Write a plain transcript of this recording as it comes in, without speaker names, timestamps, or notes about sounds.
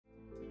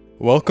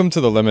Welcome to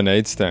the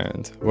Lemonade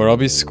Stand, where I'll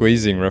be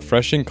squeezing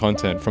refreshing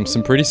content from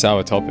some pretty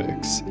sour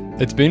topics.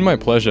 It's been my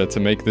pleasure to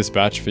make this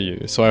batch for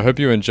you, so I hope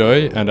you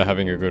enjoy and are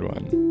having a good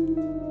one.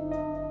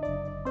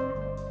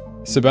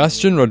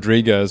 Sebastian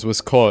Rodriguez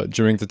was caught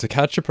during the To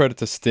Catch a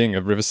Predator sting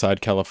of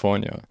Riverside,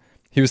 California.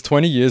 He was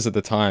 20 years at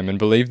the time and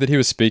believed that he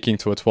was speaking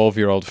to a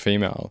 12-year-old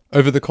female.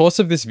 Over the course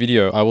of this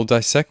video, I will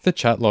dissect the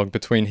chat log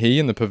between he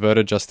and the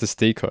perverted justice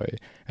decoy,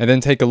 and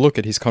then take a look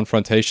at his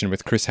confrontation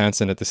with Chris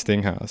Hansen at the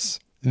sting house.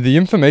 The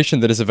information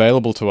that is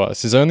available to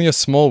us is only a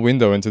small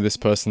window into this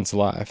person's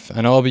life,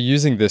 and I'll be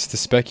using this to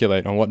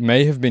speculate on what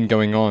may have been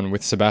going on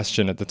with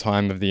Sebastian at the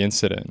time of the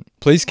incident.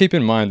 Please keep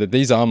in mind that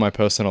these are my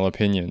personal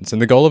opinions, and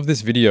the goal of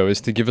this video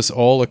is to give us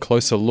all a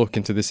closer look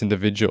into this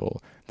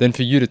individual, then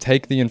for you to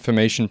take the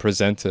information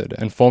presented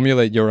and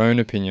formulate your own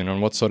opinion on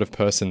what sort of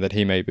person that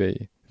he may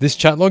be. This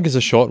chat log is a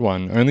short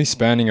one, only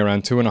spanning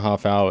around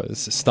 2.5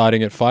 hours,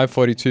 starting at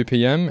 5:42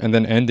 PM and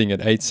then ending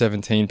at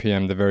 8:17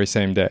 PM the very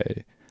same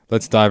day.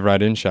 Let's dive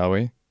right in, shall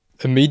we?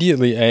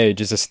 Immediately age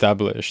is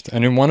established,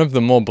 and in one of the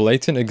more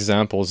blatant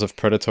examples of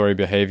predatory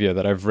behavior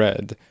that I've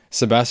read,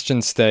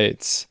 Sebastian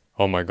states,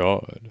 "Oh my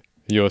god,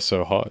 you're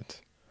so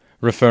hot,"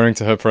 referring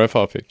to her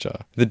profile picture.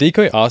 The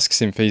decoy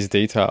asks him for his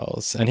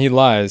details, and he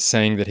lies,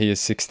 saying that he is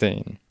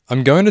 16.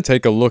 I'm going to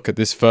take a look at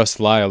this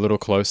first lie a little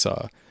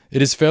closer.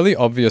 It is fairly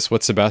obvious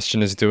what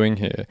Sebastian is doing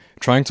here,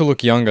 trying to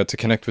look younger to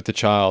connect with the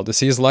child, as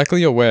he is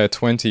likely aware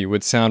 20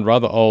 would sound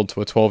rather old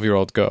to a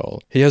 12-year-old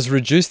girl. He has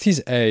reduced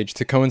his age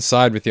to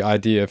coincide with the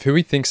idea of who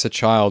he thinks a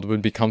child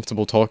would be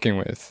comfortable talking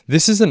with.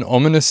 This is an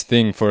ominous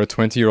thing for a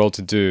 20-year-old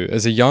to do,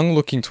 as a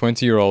young-looking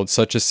 20-year-old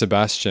such as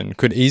Sebastian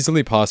could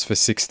easily pass for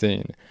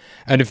 16,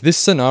 and if this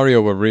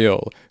scenario were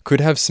real, could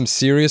have some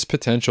serious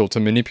potential to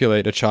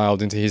manipulate a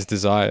child into his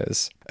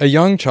desires. A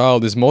young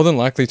child is more than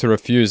likely to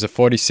refuse a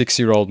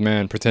 46-year-old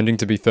man pretending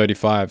to be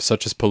 35,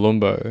 such as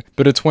Palumbo,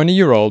 but a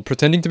 20-year-old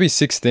pretending to be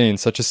 16,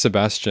 such as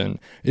Sebastian,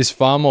 is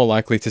far more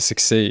likely to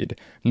succeed,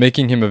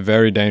 making him a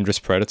very dangerous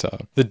predator.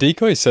 The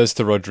decoy says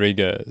to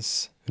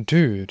Rodriguez,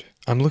 "Dude,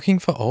 I'm looking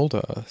for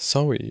older,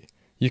 sorry.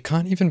 You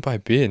can't even buy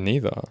beer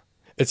neither."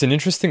 It's an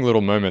interesting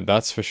little moment,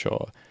 that's for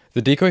sure.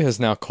 The decoy has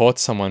now caught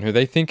someone who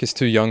they think is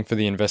too young for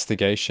the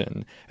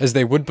investigation, as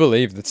they would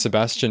believe that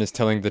Sebastian is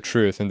telling the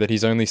truth and that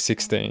he's only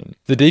 16.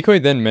 The decoy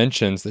then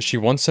mentions that she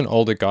wants an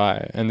older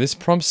guy, and this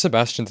prompts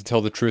Sebastian to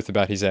tell the truth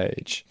about his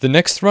age. The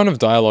next run of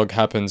dialogue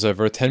happens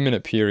over a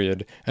 10-minute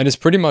period, and is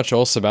pretty much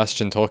all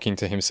Sebastian talking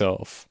to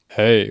himself.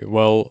 "Hey,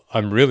 well,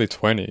 I'm really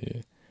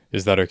 20.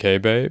 Is that okay,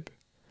 babe?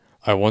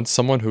 I want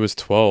someone who is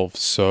 12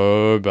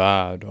 so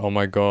bad. Oh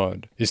my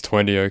god. Is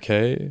 20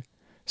 okay?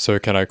 So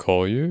can I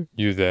call you?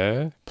 You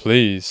there?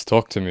 Please,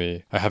 talk to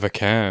me. I have a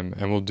cam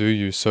and will do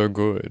you so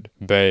good.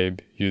 Babe,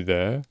 you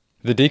there?"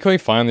 The decoy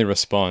finally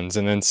responds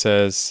and then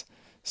says,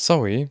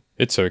 "Sorry,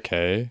 it's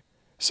okay.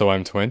 So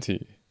I'm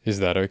 20. Is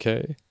that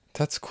okay?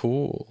 That's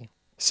cool."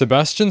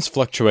 Sebastian's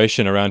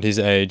fluctuation around his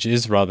age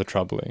is rather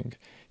troubling.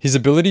 His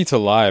ability to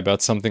lie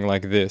about something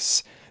like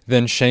this,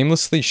 then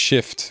shamelessly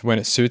shift when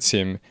it suits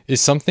him,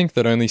 is something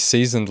that only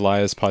seasoned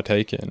liars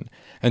partake in,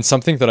 and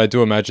something that I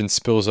do imagine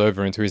spills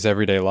over into his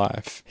everyday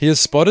life. He has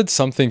spotted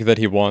something that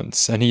he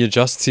wants, and he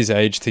adjusts his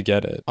age to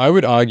get it. I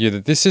would argue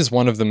that this is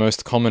one of the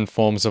most common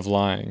forms of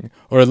lying,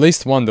 or at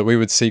least one that we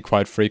would see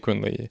quite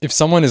frequently. If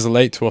someone is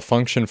late to a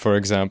function, for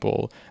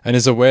example, and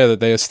is aware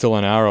that they are still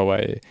an hour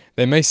away,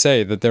 they may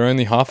say that they're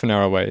only half an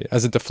hour away,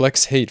 as it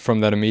deflects heat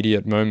from that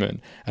immediate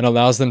moment, and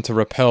allows them to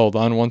repel the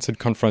unwanted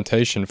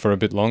confrontation for a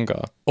bit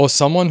longer. Or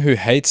someone who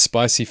hates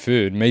spicy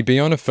food may be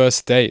on a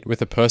first date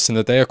with a person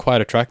that they are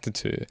quite attracted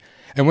to,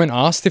 and when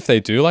asked if they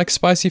do like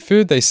spicy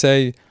food, they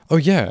say, "Oh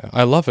yeah,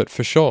 I love it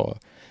for sure,"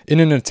 in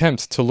an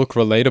attempt to look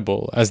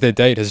relatable, as their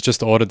date has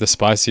just ordered the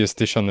spiciest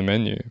dish on the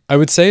menu. I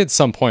would say at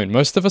some point,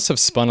 most of us have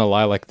spun a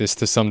lie like this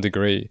to some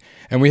degree,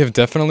 and we have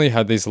definitely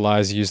had these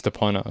lies used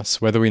upon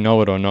us, whether we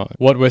know it or not.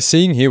 What we're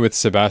seeing here with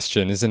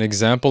Sebastian is an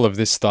example of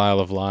this style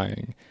of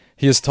lying.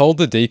 He has told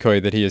the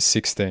decoy that he is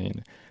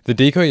 16. The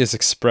decoy has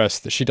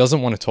expressed that she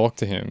doesn't want to talk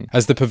to him,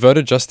 as the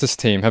perverted justice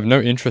team have no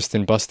interest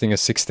in busting a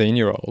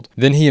 16-year-old.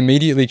 Then he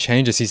immediately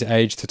changes his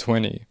age to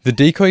 20. The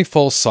decoy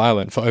falls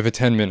silent for over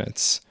 10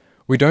 minutes.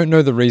 We don't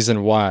know the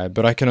reason why,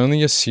 but I can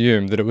only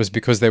assume that it was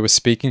because they were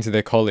speaking to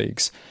their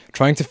colleagues,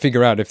 trying to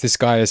figure out if this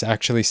guy is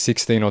actually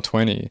 16 or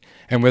 20,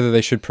 and whether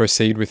they should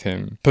proceed with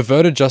him.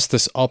 Perverted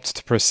justice opt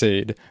to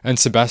proceed, and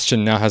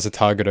Sebastian now has a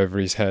target over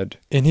his head.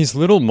 In his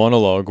little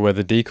monologue where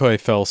the decoy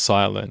fell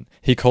silent,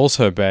 he calls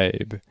her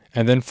babe,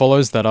 and then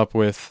follows that up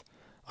with,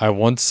 "I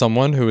want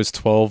someone who is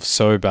 12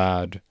 so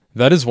bad."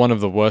 That is one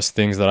of the worst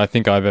things that I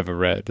think I've ever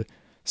read.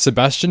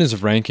 Sebastian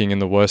is ranking in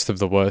the worst of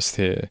the worst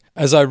here.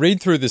 As I read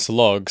through this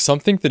log,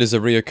 something that is a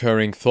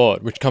reoccurring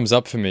thought which comes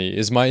up for me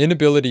is my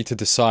inability to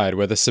decide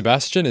whether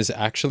Sebastian is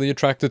actually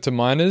attracted to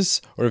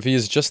minors, or if he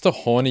is just a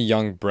horny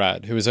young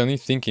brat who is only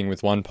thinking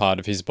with one part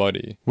of his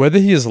body. Whether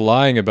he is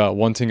lying about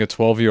wanting a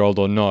 12-year-old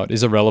or not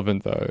is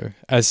irrelevant though,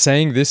 as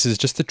saying this is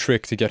just a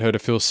trick to get her to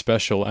feel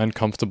special and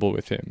comfortable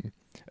with him.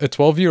 A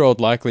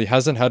 12-year-old likely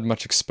hasn't had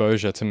much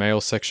exposure to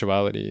male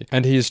sexuality,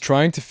 and he is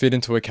trying to fit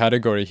into a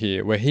category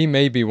here where he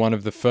may be one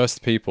of the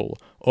first people,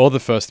 or the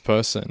first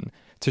person,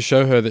 to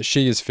show her that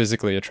she is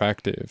physically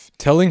attractive.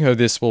 Telling her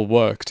this will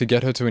work to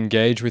get her to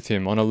engage with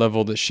him on a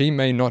level that she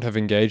may not have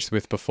engaged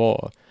with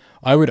before.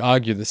 I would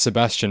argue that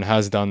Sebastian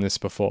has done this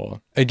before.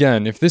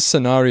 Again, if this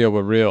scenario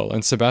were real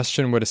and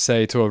Sebastian were to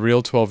say to a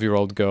real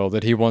 12-year-old girl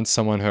that he wants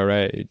someone her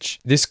age,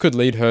 this could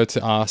lead her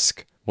to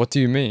ask, "What do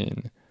you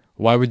mean?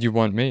 Why would you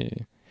want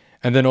me?"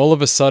 And then all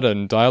of a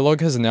sudden,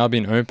 dialogue has now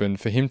been opened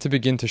for him to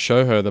begin to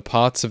show her the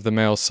parts of the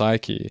male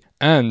psyche,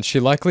 and she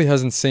likely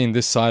hasn't seen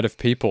this side of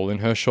people in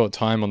her short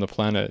time on the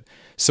planet,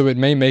 so it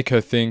may make her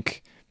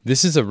think,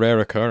 this is a rare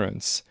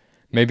occurrence.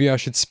 Maybe I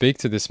should speak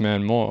to this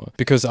man more,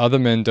 because other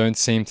men don't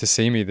seem to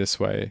see me this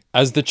way.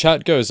 As the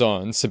chat goes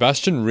on,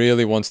 Sebastian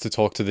really wants to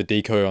talk to the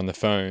decoy on the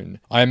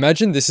phone. I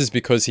imagine this is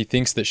because he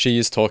thinks that she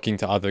is talking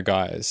to other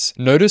guys.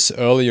 Notice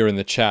earlier in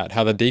the chat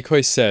how the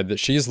decoy said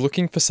that she is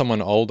looking for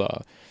someone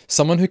older,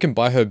 someone who can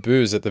buy her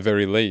booze at the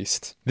very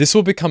least. This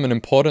will become an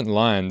important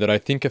line that I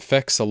think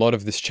affects a lot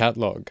of this chat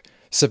log.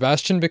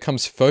 Sebastian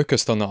becomes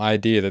focused on the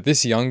idea that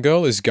this young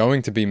girl is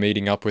going to be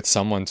meeting up with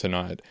someone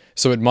tonight,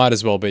 so it might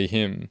as well be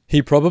him.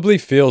 He probably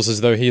feels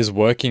as though he is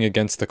working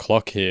against the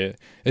clock here.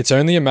 It's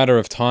only a matter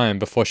of time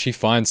before she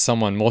finds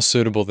someone more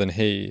suitable than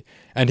he,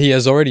 and he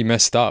has already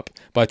messed up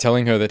by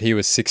telling her that he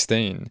was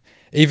 16.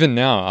 Even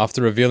now,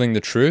 after revealing the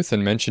truth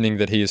and mentioning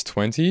that he is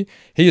 20,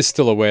 he is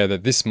still aware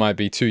that this might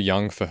be too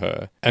young for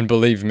her. And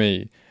believe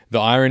me, the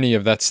irony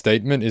of that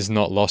statement is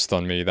not lost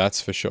on me,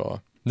 that's for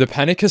sure. The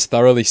panic has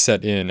thoroughly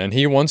set in, and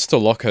he wants to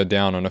lock her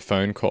down on a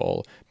phone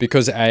call,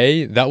 because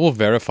A, that will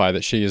verify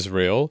that she is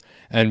real,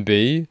 and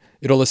B,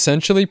 it'll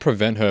essentially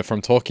prevent her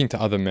from talking to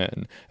other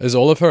men, as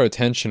all of her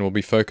attention will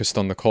be focused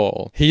on the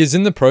call. He is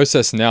in the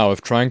process now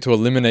of trying to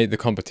eliminate the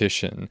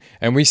competition,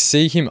 and we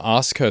see him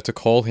ask her to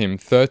call him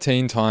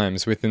 13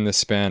 times within the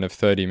span of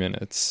 30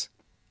 minutes.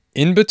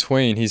 In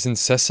between his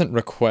incessant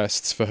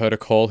requests for her to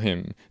call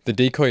him, the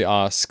decoy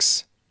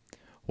asks,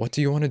 "What do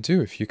you want to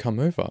do if you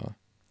come over?"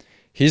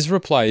 His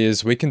reply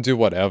is, "We can do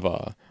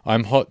whatever.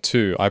 I'm hot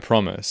too, I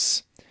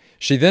promise."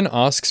 She then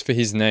asks for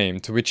his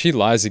name, to which he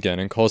lies again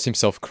and calls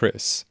himself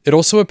Chris. It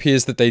also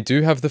appears that they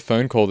do have the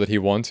phone call that he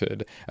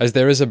wanted, as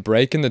there is a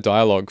break in the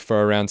dialogue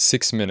for around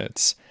 6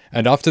 minutes,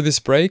 and after this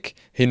break,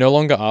 he no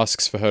longer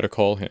asks for her to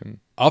call him.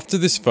 After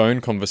this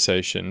phone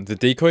conversation, the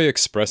decoy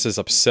expresses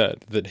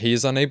upset that he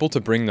is unable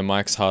to bring the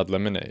Mike's Hard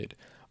Lemonade.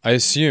 I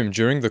assume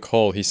during the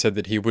call he said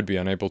that he would be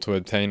unable to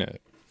obtain it.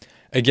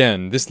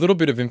 Again, this little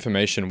bit of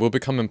information will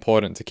become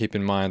important to keep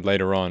in mind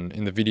later on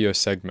in the video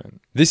segment.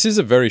 This is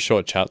a very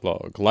short chat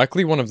log,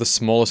 likely one of the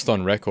smallest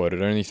on record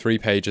at only 3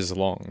 pages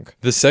long.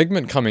 The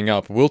segment coming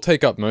up will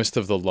take up most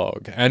of the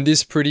log, and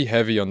is pretty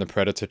heavy on the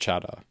predator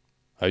chatter.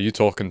 "Are you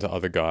talking to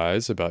other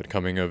guys about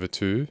coming over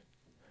too?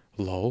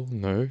 Lol,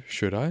 no,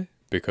 should I?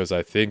 Because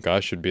I think I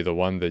should be the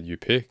one that you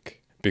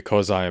pick.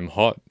 Because I am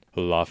hot,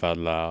 laugh out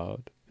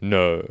loud.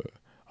 No,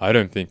 I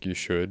don't think you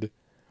should.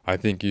 I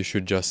think you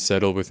should just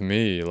settle with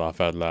me, laugh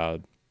out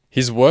loud."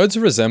 His words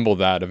resemble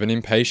that of an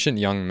impatient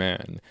young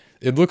man.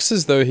 It looks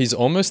as though he's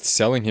almost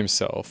selling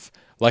himself,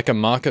 like a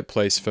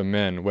marketplace for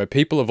men where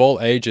people of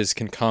all ages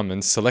can come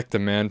and select a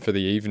man for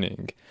the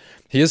evening.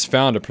 He has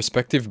found a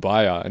prospective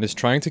buyer and is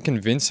trying to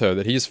convince her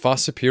that he is far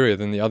superior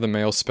than the other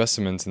male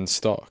specimens in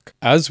stock.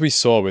 As we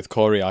saw with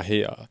Corey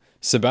Ahia,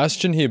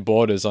 Sebastian here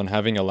borders on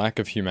having a lack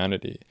of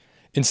humanity.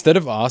 Instead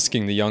of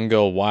asking the young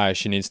girl why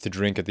she needs to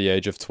drink at the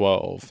age of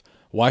 12,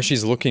 why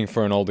she's looking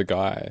for an older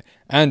guy,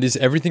 and is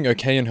everything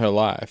okay in her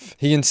life,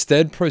 he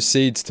instead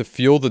proceeds to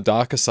fuel the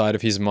darker side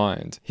of his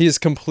mind. He is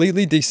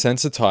completely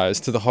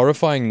desensitized to the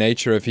horrifying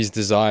nature of his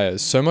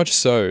desires, so much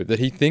so that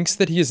he thinks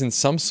that he is in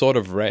some sort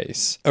of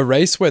race. A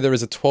race where there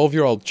is a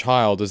 12-year-old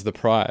child as the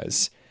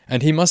prize,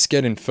 and he must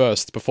get in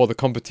first before the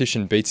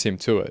competition beats him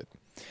to it.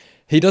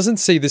 He doesn't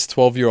see this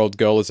 12-year-old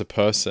girl as a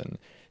person.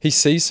 He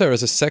sees her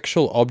as a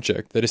sexual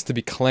object that is to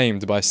be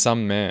claimed by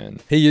some man.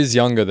 He is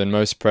younger than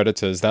most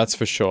predators, that's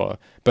for sure,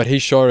 but he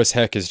sure as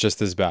heck is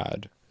just as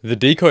bad. The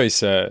decoy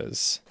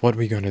says, "What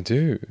we gonna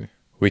do?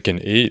 We can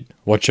eat,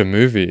 watch a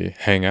movie,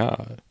 hang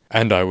out,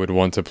 and I would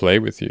want to play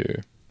with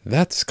you."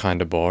 "That's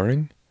kinda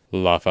boring."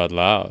 Laugh out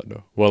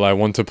loud. "Well, I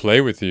want to play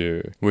with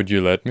you. Would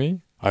you let me?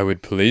 I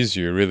would please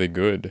you really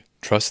good.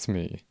 Trust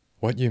me."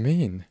 "What you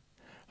mean?"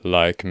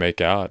 "Like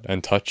make out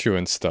and touch you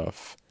and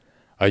stuff."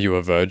 "Are you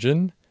a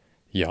virgin?"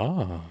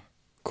 "Yeah."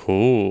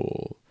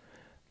 "Cool."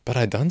 "But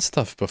I done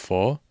stuff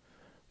before."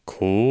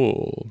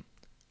 "Cool."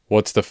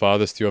 "What's the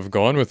farthest you have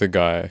gone with a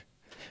guy?"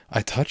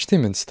 "I touched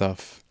him and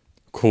stuff."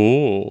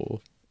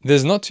 "Cool."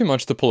 There's not too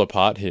much to pull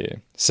apart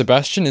here.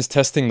 Sebastian is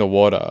testing the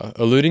water,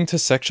 alluding to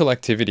sexual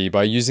activity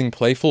by using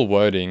playful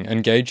wording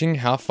and gauging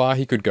how far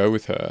he could go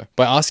with her.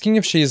 By asking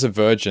if she is a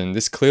virgin,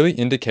 this clearly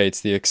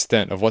indicates the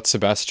extent of what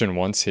Sebastian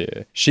wants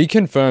here. She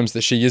confirms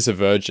that she is a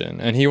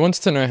virgin, and he wants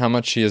to know how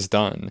much she has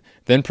done,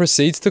 then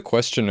proceeds to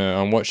question her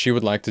on what she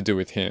would like to do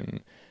with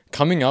him.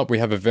 Coming up, we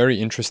have a very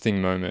interesting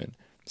moment.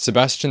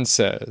 Sebastian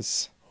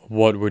says,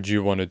 "What would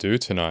you want to do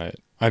tonight?"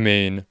 I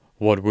mean,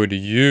 what would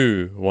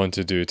you want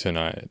to do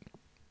tonight?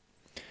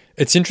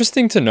 It's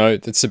interesting to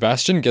note that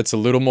Sebastian gets a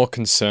little more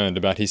concerned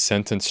about his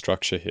sentence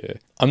structure here.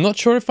 I'm not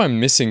sure if I'm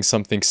missing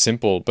something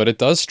simple, but it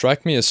does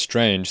strike me as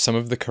strange some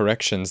of the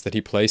corrections that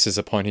he places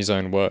upon his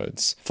own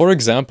words. For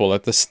example,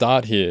 at the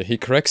start here, he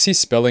corrects his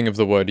spelling of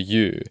the word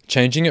you,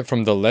 changing it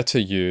from the letter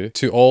U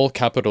to all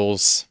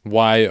capitals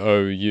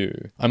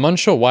Y-O-U. I'm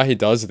unsure why he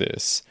does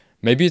this.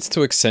 Maybe it's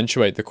to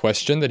accentuate the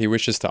question that he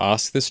wishes to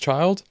ask this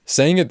child?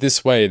 Saying it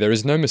this way, there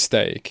is no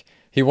mistake.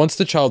 He wants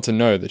the child to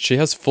know that she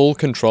has full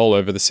control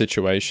over the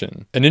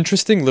situation. An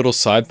interesting little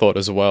side thought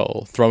as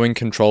well, throwing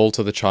control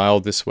to the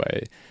child this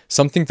way,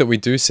 something that we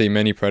do see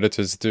many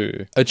predators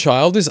do. A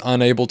child is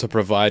unable to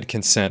provide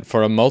consent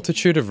for a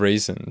multitude of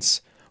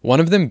reasons. One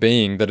of them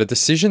being that a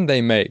decision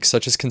they make,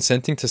 such as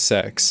consenting to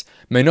sex,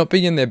 may not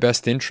be in their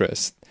best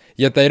interest.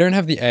 Yet they don't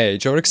have the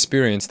age or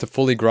experience to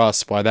fully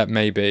grasp why that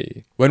may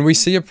be. When we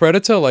see a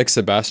predator like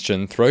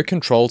Sebastian throw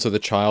control to the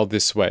child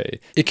this way,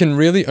 it can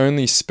really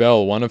only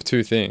spell one of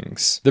two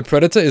things. The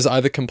predator is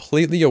either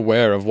completely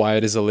aware of why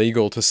it is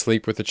illegal to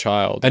sleep with a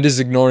child and is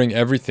ignoring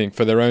everything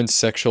for their own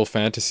sexual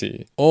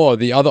fantasy, or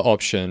the other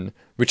option,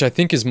 which I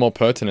think is more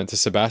pertinent to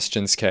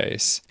Sebastian's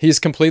case. He is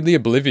completely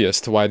oblivious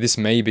to why this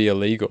may be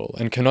illegal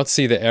and cannot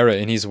see the error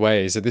in his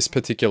ways at this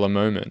particular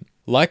moment.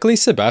 Likely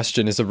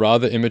Sebastian is a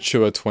rather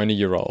immature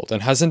 20-year-old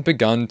and hasn't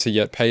begun to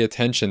yet pay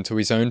attention to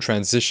his own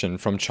transition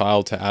from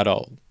child to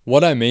adult.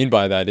 What I mean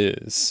by that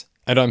is,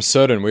 and I'm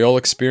certain we all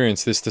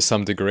experience this to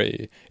some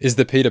degree, is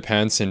the Peter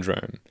Pan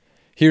syndrome.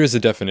 Here is a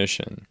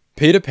definition.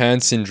 Peter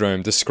Pan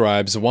syndrome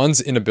describes one's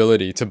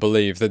inability to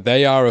believe that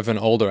they are of an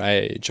older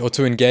age or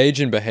to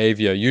engage in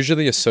behavior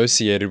usually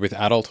associated with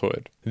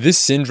adulthood. This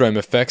syndrome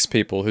affects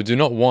people who do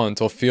not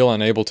want or feel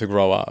unable to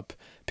grow up,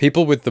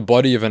 people with the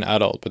body of an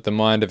adult but the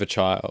mind of a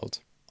child.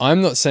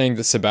 I'm not saying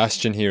that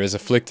Sebastian here is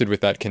afflicted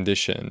with that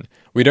condition.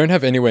 We don't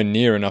have anywhere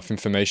near enough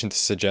information to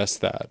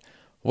suggest that.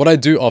 What I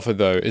do offer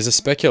though is a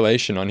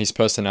speculation on his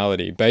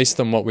personality based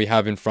on what we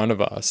have in front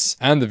of us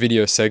and the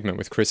video segment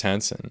with Chris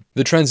Hansen.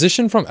 The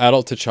transition from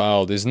adult to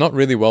child is not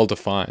really well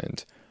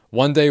defined.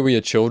 One day we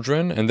are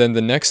children and then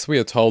the next we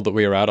are told that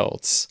we are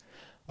adults.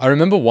 I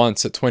remember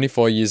once at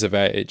 24 years of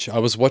age, I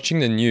was watching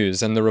the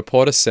news and the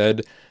reporter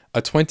said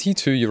a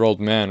 22-year-old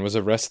man was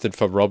arrested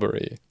for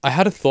robbery. I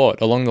had a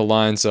thought along the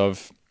lines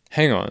of,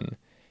 hang on,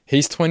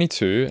 he's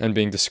 22 and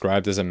being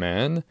described as a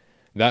man?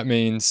 That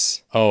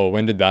means, oh,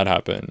 when did that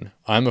happen?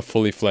 I'm a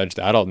fully fledged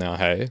adult now,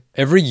 hey?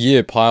 Every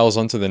year piles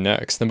onto the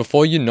next, and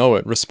before you know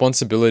it,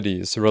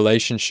 responsibilities,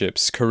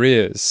 relationships,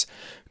 careers,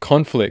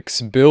 conflicts,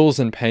 bills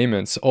and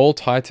payments all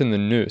tighten the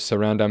noose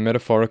around our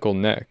metaphorical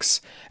necks,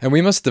 and we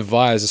must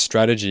devise a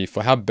strategy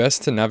for how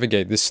best to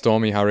navigate this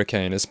stormy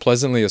hurricane as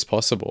pleasantly as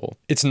possible.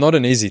 It's not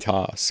an easy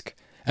task.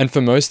 And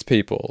for most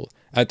people,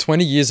 at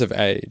 20 years of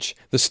age,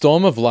 the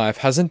storm of life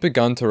hasn't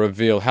begun to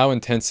reveal how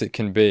intense it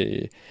can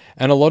be,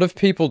 and a lot of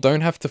people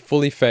don't have to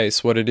fully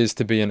face what it is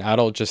to be an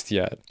adult just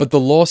yet. But the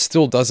law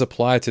still does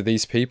apply to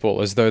these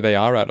people as though they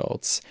are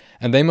adults,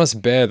 and they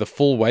must bear the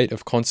full weight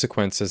of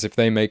consequences if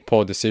they make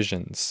poor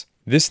decisions.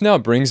 This now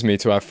brings me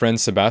to our friend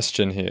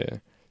Sebastian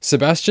here.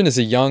 Sebastian is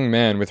a young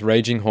man with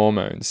raging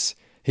hormones.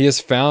 He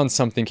has found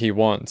something he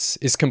wants,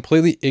 is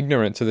completely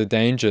ignorant to the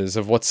dangers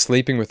of what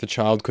sleeping with a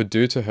child could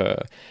do to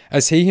her,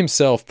 as he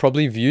himself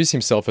probably views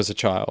himself as a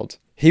child.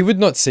 He would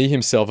not see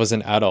himself as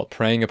an adult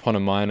preying upon a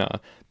minor,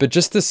 but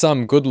just as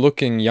some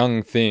good-looking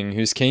young thing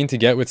who's keen to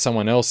get with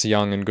someone else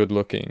young and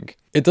good-looking.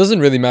 It doesn't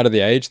really matter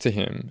the age to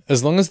him,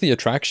 as long as the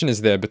attraction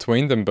is there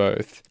between them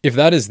both. If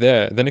that is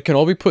there, then it can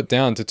all be put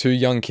down to two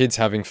young kids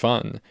having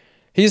fun.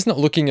 He is not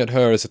looking at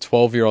her as a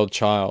 12-year-old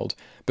child,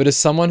 but as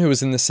someone who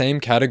is in the same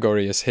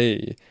category as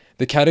he,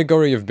 the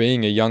category of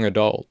being a young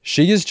adult.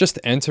 She is just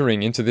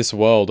entering into this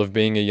world of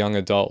being a young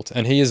adult,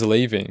 and he is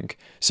leaving,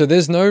 so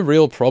there's no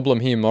real problem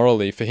here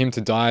morally for him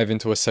to dive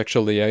into a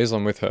sexual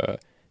liaison with her,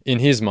 in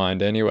his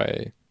mind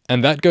anyway.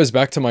 And that goes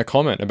back to my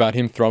comment about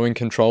him throwing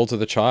control to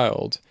the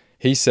child.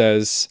 He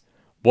says,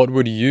 "What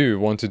would you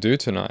want to do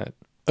tonight?"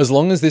 As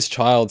long as this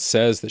child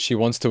says that she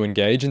wants to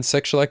engage in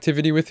sexual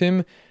activity with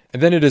him,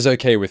 then it is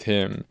okay with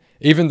him,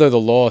 even though the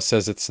law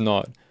says it's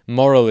not.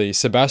 Morally,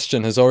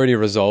 Sebastian has already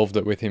resolved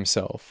it with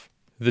himself.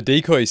 The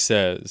decoy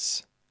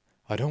says,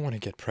 "I don't want to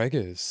get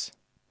preggers."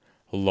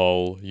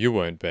 "Lol, you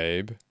won't,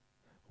 babe."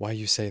 "Why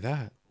you say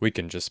that?" "We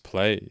can just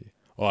play.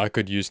 Or I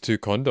could use 2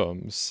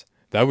 condoms.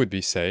 That would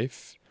be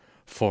safe."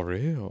 "For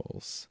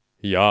reals?"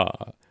 "Yeah,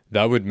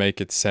 that would make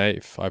it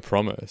safe, I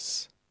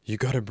promise." "You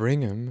gotta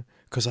bring 'em,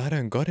 'cause I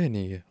don't got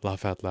any,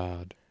 laugh out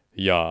loud."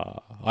 "Yeah,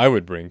 I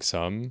would bring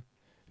some.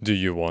 Do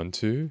you want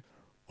to?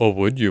 Or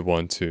would you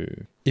want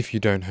to?" "If you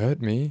don't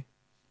hurt me."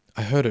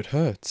 "I heard it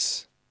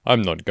hurts."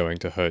 "I'm not going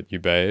to hurt you,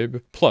 babe.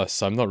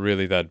 Plus, I'm not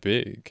really that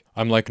big.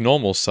 I'm like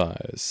normal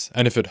size.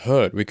 And if it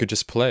hurt, we could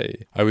just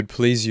play. I would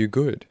please you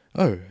good."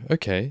 "Oh,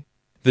 okay."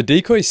 The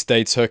decoy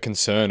states her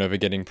concern over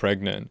getting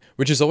pregnant,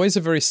 which is always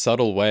a very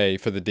subtle way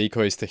for the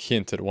decoys to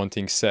hint at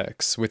wanting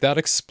sex, without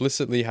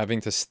explicitly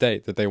having to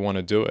state that they want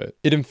to do it.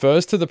 It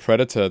infers to the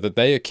predator that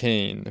they are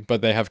keen,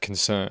 but they have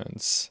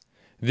concerns.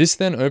 This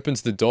then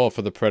opens the door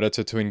for the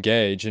predator to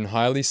engage in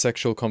highly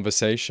sexual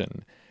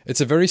conversation.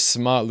 It's a very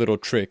smart little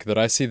trick that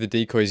I see the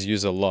decoys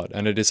use a lot,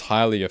 and it is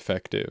highly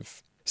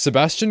effective.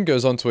 Sebastian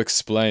goes on to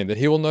explain that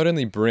he will not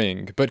only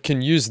bring, but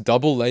can use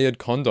double-layered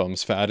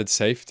condoms for added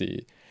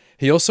safety.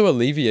 He also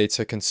alleviates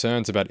her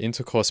concerns about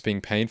intercourse being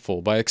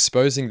painful by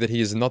exposing that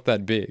he is not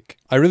that big.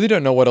 I really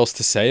don't know what else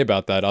to say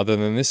about that other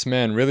than this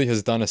man really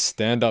has done a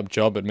stand-up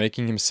job at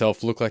making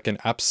himself look like an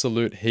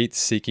absolute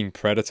heat-seeking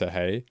predator,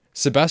 hey?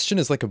 Sebastian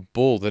is like a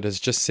bull that has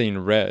just seen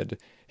red.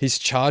 He's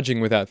charging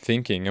without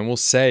thinking and will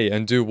say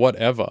and do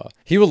whatever.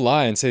 He will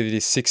lie and say that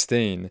he's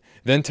 16,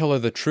 then tell her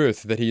the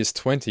truth that he is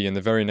 20 in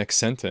the very next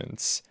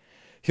sentence.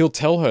 He'll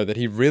tell her that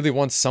he really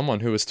wants someone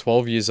who is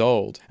 12 years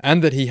old,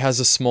 and that he has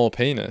a small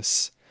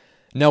penis.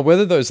 Now,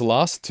 whether those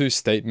last two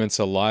statements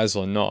are lies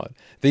or not,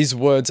 these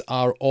words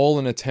are all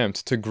an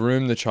attempt to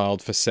groom the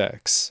child for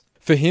sex.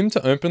 For him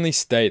to openly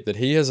state that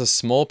he has a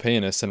small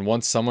penis and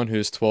wants someone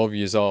who's 12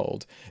 years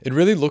old, it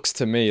really looks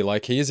to me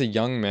like he is a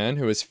young man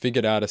who has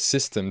figured out a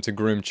system to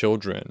groom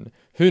children.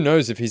 Who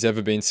knows if he's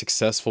ever been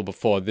successful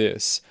before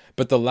this,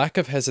 but the lack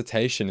of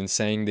hesitation in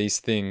saying these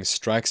things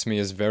strikes me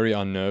as very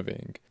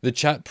unnerving. The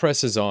chat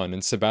presses on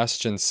and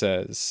Sebastian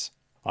says,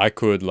 "I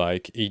could,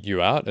 eat you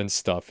out and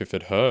stuff if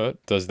it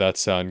hurt. Does that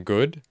sound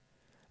good?"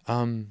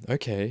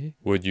 Okay.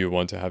 "Would you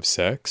want to have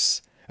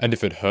sex? And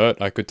if it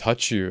hurt, I could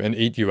touch you and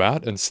eat you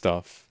out and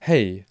stuff."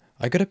 "Hey,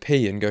 I gotta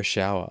pee and go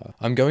shower.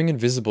 I'm going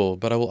invisible,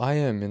 but I will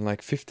IM in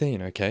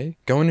 15, okay?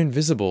 Going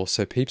invisible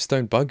so peeps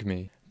don't bug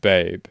me."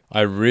 "Babe,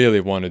 I really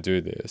want to do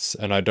this,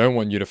 and I don't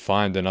want you to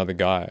find another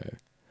guy."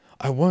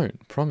 "I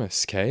won't,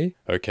 promise, Kay?"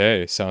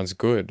 "Okay, sounds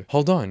good."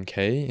 "Hold on,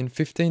 Kay, in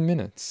 15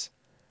 minutes.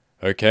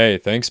 "Okay,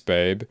 thanks,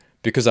 babe.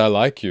 Because I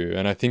like you,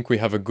 and I think we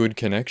have a good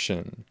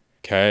connection.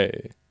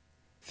 Kay."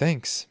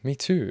 "Thanks, me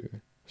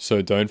too."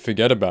 "So don't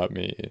forget about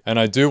me, and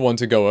I do want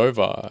to go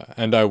over,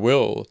 and I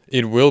will.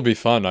 It will be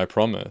fun, I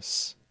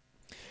promise."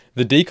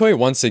 The decoy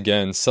once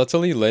again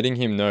subtly letting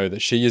him know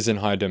that she is in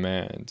high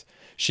demand.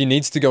 She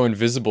needs to go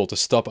invisible to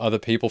stop other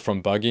people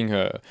from bugging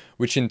her,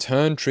 which in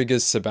turn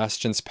triggers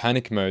Sebastian's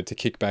panic mode to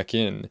kick back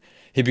in.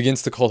 He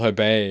begins to call her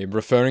babe,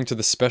 referring to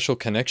the special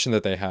connection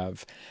that they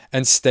have,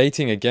 and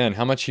stating again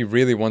how much he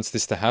really wants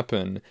this to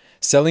happen,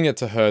 selling it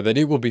to her that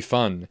it will be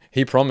fun,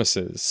 he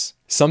promises.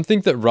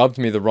 Something that rubbed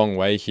me the wrong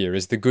way here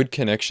is the good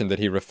connection that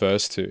he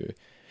refers to.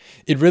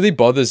 It really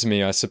bothers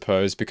me, I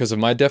suppose, because of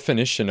my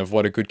definition of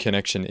what a good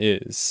connection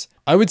is.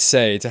 I would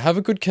say, to have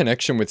a good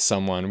connection with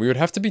someone, we would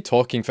have to be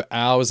talking for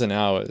hours and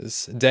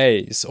hours,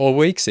 days, or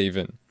weeks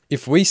even.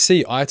 If we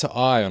see eye to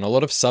eye on a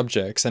lot of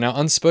subjects and our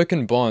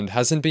unspoken bond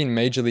hasn't been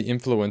majorly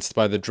influenced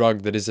by the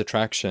drug that is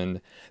attraction,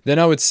 then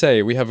I would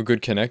say we have a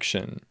good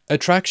connection.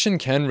 Attraction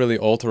can really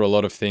alter a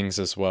lot of things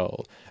as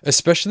well,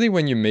 especially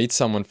when you meet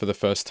someone for the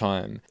first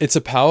time. It's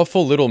a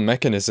powerful little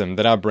mechanism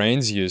that our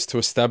brains use to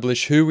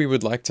establish who we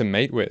would like to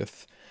mate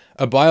with.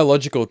 A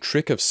biological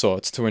trick of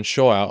sorts to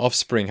ensure our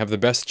offspring have the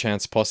best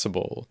chance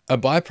possible. A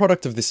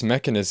byproduct of this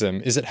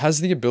mechanism is it has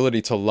the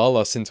ability to lull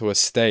us into a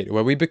state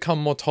where we become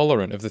more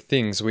tolerant of the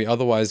things we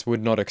otherwise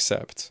would not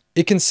accept.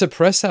 It can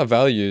suppress our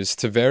values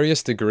to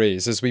various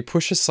degrees as we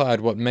push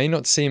aside what may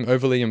not seem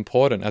overly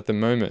important at the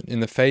moment in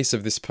the face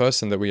of this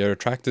person that we are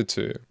attracted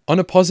to. On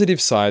a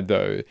positive side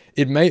though,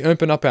 it may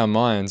open up our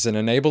minds and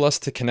enable us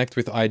to connect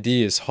with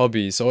ideas,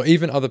 hobbies, or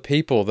even other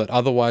people that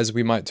otherwise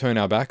we might turn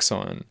our backs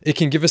on. It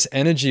can give us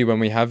energy when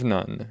we have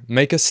none,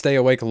 make us stay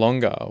awake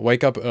longer,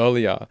 wake up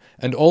earlier,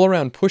 and all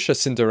around push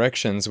us in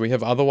directions we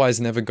have otherwise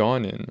never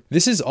gone in.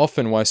 This is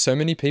often why so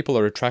many people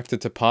are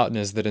attracted to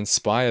partners that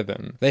inspire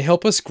them. They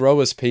help us grow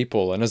as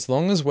people, and as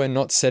long as we're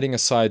not setting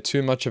aside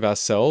too much of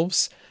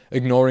ourselves,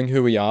 ignoring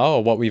who we are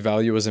or what we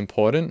value as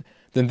important,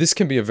 then this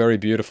can be a very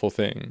beautiful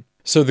thing.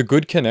 So the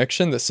good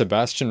connection that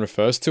Sebastian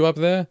refers to up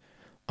there?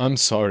 I'm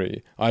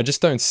sorry, I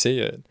just don't see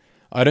it.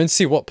 I don't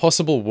see what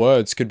possible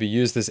words could be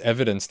used as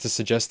evidence to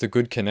suggest a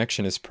good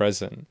connection is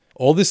present.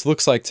 All this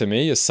looks like to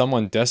me is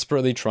someone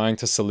desperately trying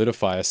to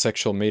solidify a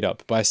sexual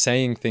meetup by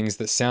saying things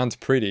that sound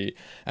pretty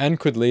and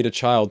could lead a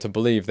child to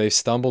believe they've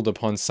stumbled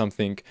upon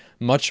something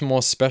much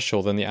more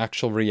special than the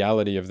actual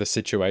reality of the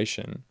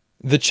situation.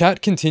 The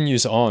chat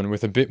continues on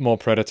with a bit more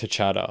predator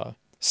chatter.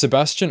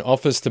 Sebastian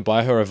offers to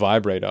buy her a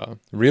vibrator,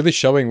 really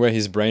showing where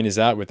his brain is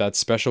at with that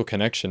special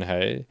connection,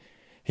 hey?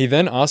 He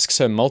then asks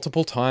her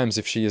multiple times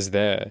if she is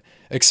there,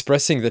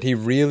 expressing that he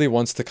really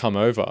wants to come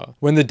over.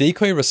 When the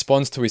decoy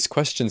responds to his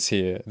questions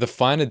here, the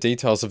finer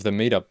details of the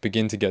meetup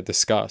begin to get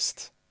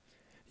discussed.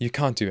 "You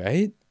can't do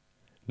 8?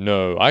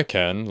 "No, I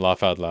can,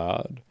 laugh out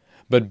loud.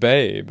 "But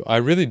babe, I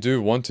really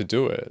do want to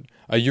do it.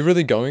 Are you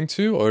really going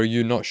to, or are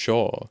you not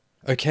sure?"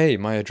 "Okay,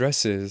 my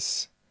address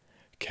is..."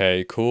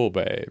 "'Kay, cool,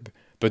 babe.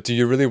 But do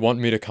you really want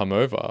me to come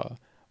over?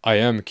 I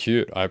am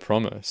cute, I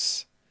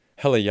promise."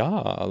 "Hella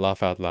yeah,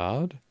 laugh out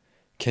loud.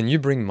 Can you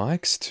bring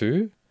mics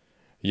too?"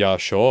 "Yeah,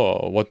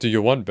 sure. What do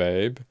you want,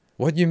 babe?"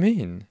 "What you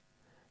mean?"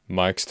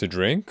 "Mics to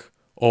drink?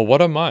 Or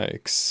what are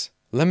mics?"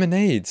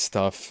 "Lemonade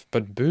stuff,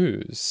 but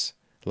booze."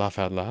 Laugh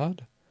out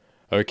loud.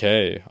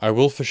 "Okay, I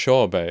will for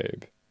sure,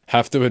 babe."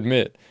 Have to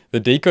admit,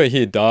 the decoy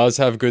here does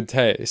have good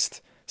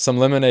taste. Some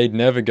lemonade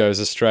never goes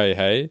astray,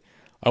 hey?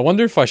 I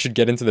wonder if I should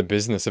get into the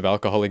business of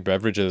alcoholic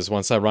beverages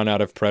once I run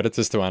out of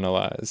predators to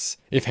analyze.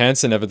 If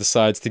Hansen ever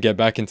decides to get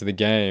back into the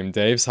game,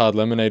 Dave's Hard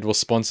Lemonade will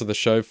sponsor the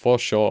show for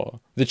sure.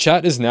 The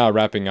chat is now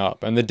wrapping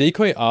up, and the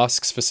decoy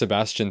asks for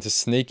Sebastian to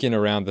sneak in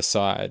around the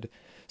side.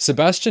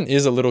 Sebastian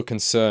is a little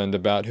concerned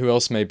about who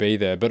else may be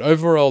there, but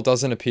overall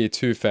doesn't appear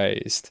too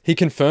fazed. He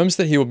confirms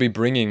that he will be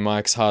bringing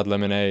Mike's Hard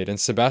Lemonade, and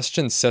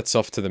Sebastian sets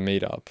off to the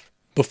meetup.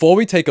 Before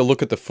we take a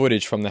look at the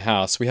footage from the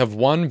house, we have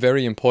one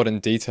very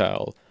important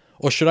detail,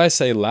 or should I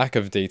say lack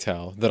of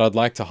detail, that I'd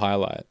like to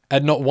highlight.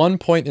 At not one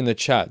point in the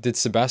chat did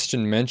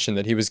Sebastian mention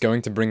that he was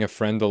going to bring a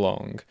friend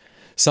along.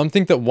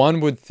 Something that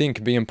one would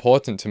think be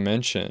important to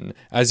mention.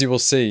 As you will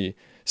see,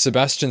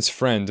 Sebastian's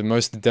friend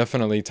most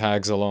definitely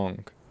tags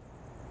along.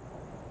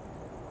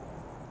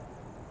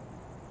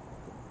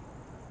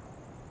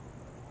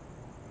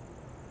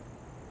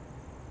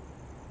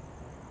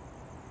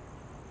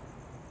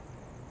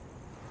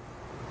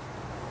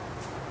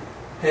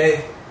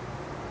 Hey.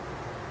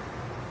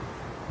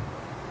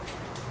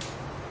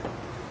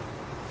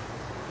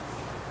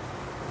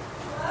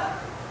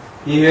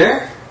 You here?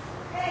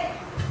 Hey,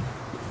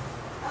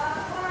 come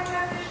on,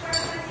 I finished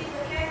brushing my teeth,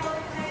 okay? Hold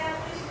it, can I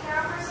please sit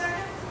down for a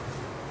second?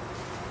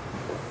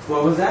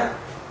 What was that?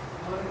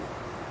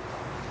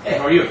 Hey,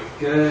 how are you?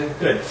 Good.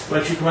 Good. Why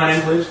don't you come on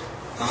in, please?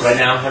 Right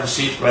now, have a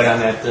seat right on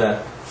that,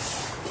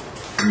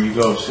 and you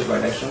go sit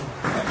right next to him.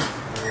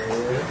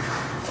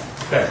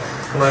 Okay,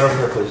 come right over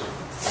here, please.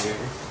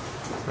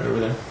 Right over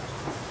there.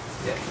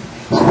 Yeah.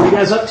 What are you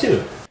guys up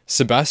to?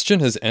 Sebastian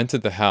has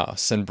entered the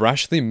house and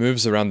brashly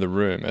moves around the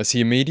room as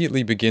he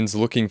immediately begins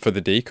looking for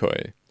the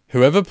decoy.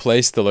 Whoever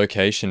placed the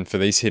location for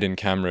these hidden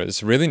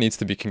cameras really needs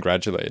to be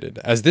congratulated,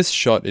 as this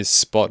shot is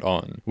spot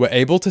on. We're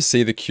able to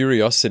see the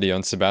curiosity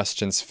on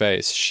Sebastian's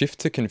face shift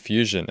to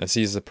confusion as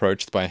he is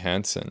approached by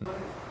Hansen.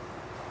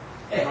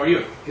 Hey, how are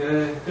you?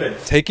 Good. Good.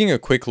 Taking a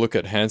quick look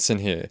at Hansen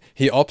here,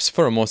 he opts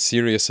for a more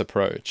serious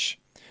approach.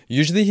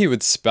 Usually he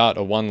would spout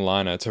a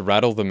one-liner to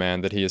rattle the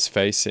man that he is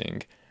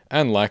facing,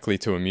 and likely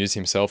to amuse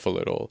himself a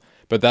little,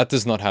 but that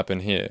does not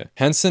happen here.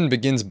 Hansen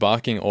begins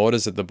barking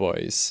orders at the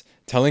boys,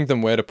 telling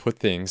them where to put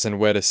things and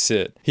where to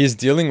sit. He is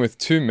dealing with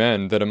two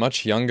men that are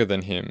much younger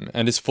than him,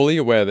 and is fully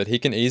aware that he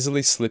can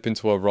easily slip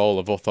into a role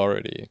of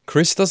authority.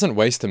 Chris doesn't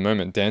waste a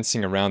moment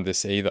dancing around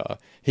this either.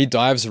 He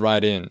dives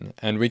right in,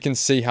 and we can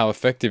see how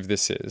effective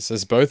this is,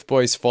 as both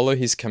boys follow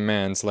his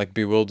commands like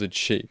bewildered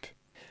sheep.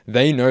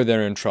 They know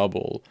they're in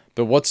trouble,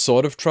 but what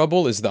sort of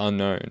trouble is the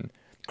unknown.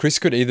 Chris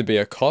could either be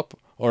a cop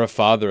or a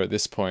father at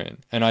this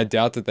point, and I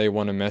doubt that they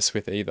want to mess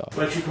with either.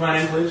 Why don't you come on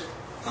in, please?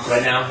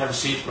 Right now, have a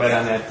seat right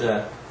on that,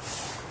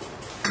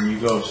 and you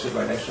go sit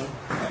right next to him.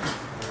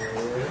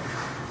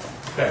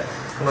 Okay,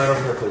 come right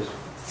over here, please.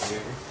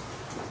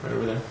 Right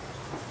over there.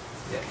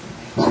 Yeah.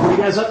 What are you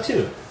guys up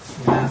to?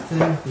 Nothing.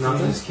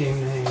 Nothing? We just came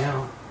to hang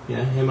out.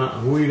 Yeah, him out.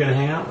 Who are you going to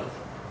hang out with?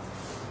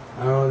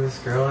 Oh, this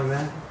girl I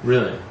met?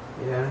 Really?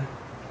 Yeah.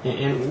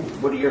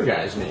 And what are your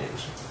guys'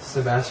 names?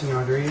 Sebastian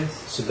Rodriguez?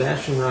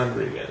 Sebastian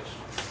Rodriguez.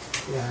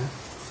 Yeah.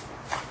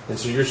 And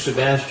so you're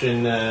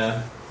Sebastian,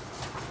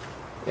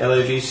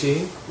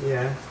 LAVC?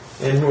 Yeah.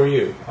 And who are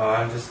you? Oh,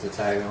 I'm just the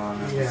tag along.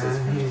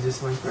 Yeah, he's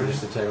just my Or friend.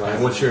 just the tagline.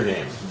 And what's your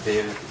name?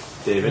 David.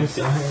 David? I'm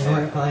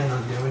sorry, we're planning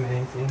on doing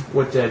anything.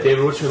 What,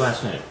 David, what's your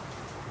last name?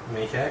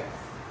 Makek.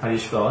 How do you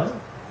spell it?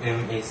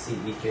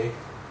 M-A-C-E-K.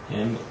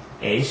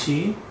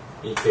 M-A-C-E-K.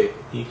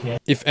 E-K.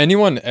 If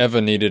anyone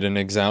ever needed an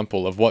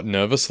example of what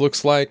nervous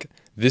looks like,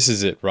 this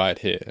is it right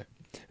here.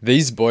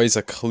 These boys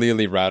are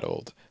clearly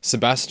rattled.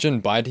 Sebastian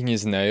biting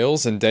his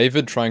nails and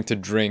David trying to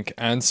drink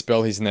and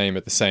spell his name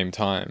at the same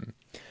time.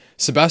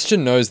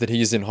 Sebastian knows that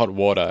he is in hot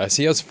water as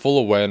he has full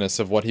awareness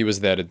of what he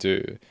was there to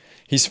do.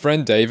 His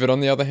friend David,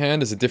 on the other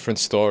hand, is a different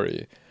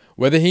story.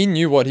 Whether he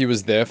knew what he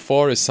was there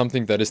for is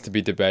something that is to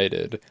be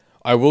debated.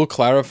 I will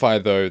clarify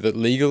though that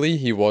legally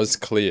he was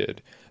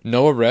cleared.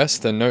 No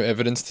arrest and no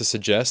evidence to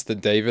suggest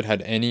that David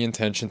had any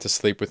intention to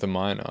sleep with a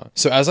minor.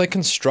 So as I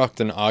construct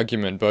an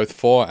argument both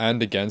for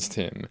and against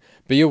him,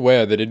 be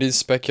aware that it is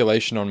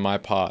speculation on my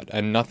part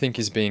and nothing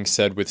is being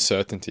said with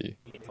certainty.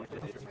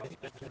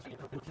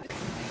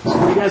 What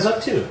are you guys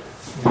up to?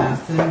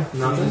 Nothing.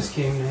 Nothing? We just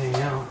came to hang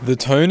out. The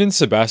tone in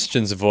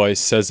Sebastian's voice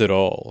says it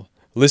all.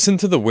 Listen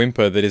to the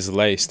whimper that is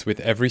laced with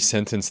every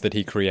sentence that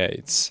he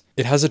creates.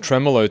 It has a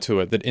tremolo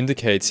to it that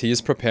indicates he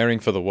is preparing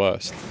for the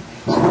worst.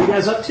 What are you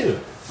guys up to?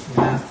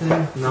 Nothing.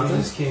 Nothing?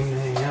 We just came to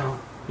hang out.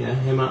 Yeah,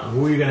 him out.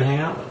 Who are you going to hang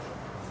out with?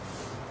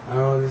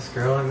 Oh, this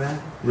girl I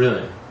met?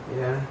 Really?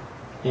 Yeah.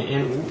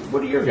 And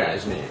what are your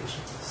guys' names?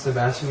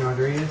 Sebastian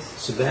Rodriguez?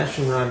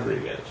 Sebastian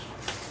Rodriguez.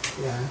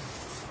 Yeah.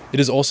 It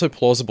is also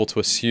plausible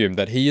to assume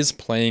that he is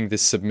playing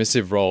this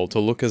submissive role to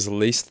look as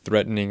least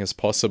threatening as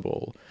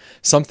possible,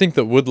 something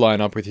that would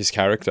line up with his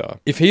character.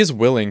 If he is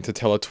willing to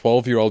tell a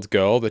 12-year-old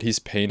girl that his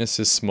penis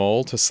is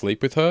small to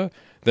sleep with her,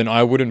 then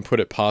I wouldn't put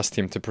it past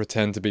him to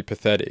pretend to be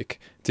pathetic,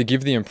 to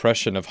give the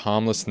impression of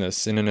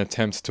harmlessness in an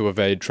attempt to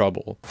evade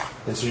trouble.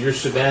 And so you're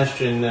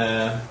Sebastian,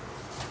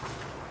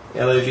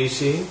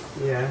 LABC?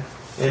 Yeah.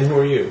 And who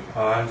are you?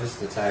 Oh, I'm just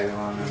the tag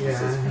along.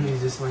 Yeah, he's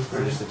just my You're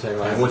friend. just the tag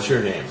along. What's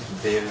your name?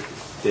 David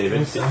David?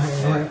 I'm sorry,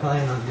 I wasn't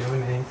planning on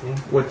doing anything.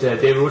 What,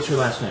 David, what's your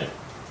last name?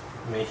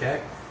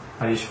 Maycheck.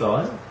 How do you spell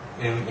it?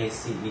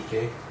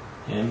 M-A-C-E-K.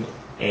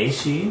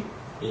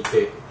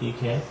 M-A-C-E-K?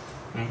 E-K.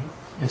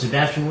 And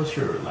Sebastian, what's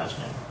your last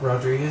name?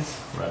 Rodriguez?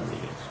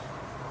 Rodriguez.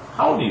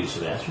 How old are you,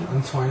 Sebastian?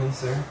 I'm 20,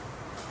 sir.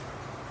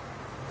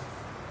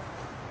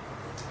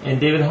 And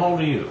David, how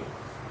old are you?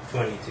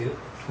 22.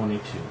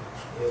 22.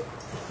 Yep.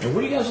 And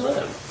where do you guys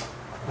live?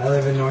 I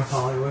live in North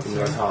Hollywood, In sir.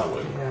 North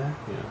Hollywood. Yeah.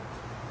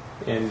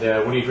 Yeah. And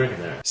what are you drinking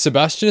there?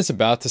 Sebastian is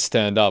about to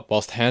stand up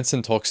whilst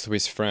Hansen talks to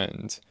his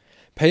friend.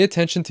 Pay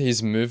attention to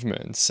his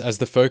movements, as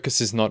the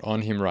focus is not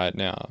on him right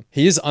now.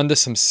 He is under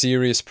some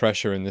serious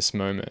pressure in this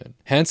moment.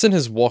 Hansen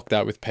has walked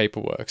out with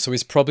paperwork, so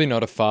he's probably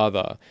not a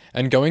father,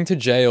 and going to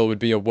jail would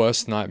be a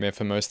worst nightmare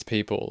for most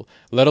people,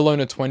 let alone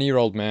a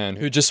 20-year-old man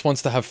who just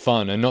wants to have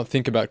fun and not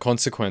think about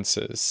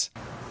consequences.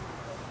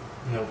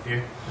 No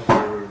beer.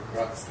 We're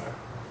rockstar.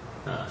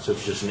 So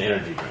it's just an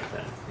energy drink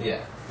then?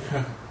 Yeah.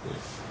 Yeah.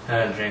 I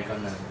had a drink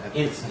on the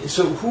And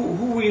so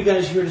who were you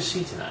guys here to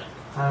see tonight?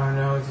 I don't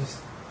know, just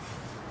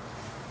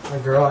a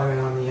girl I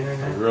met on the A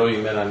internet. girl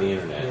you met on the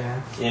internet.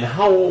 Yeah. And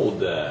how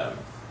old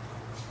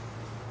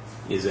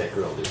is that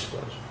girl, do you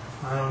suppose?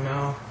 I don't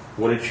know.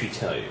 What did she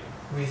tell you?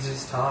 We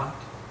just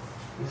talked.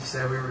 We just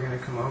said we were going to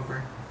come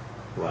over.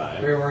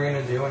 Right. We weren't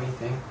going to do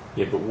anything.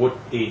 Yeah, but what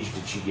age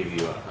did she give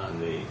you on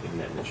the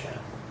internet and the chat?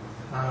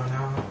 I don't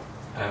know.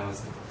 I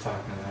wasn't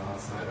talking at all,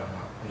 so I don't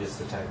know. I'm just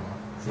the tag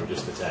along. Or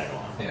just the tag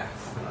along? Yeah.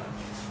 Right.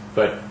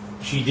 But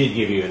she did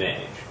give you an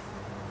age.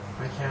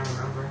 I can't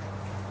remember.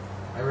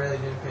 I really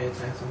didn't pay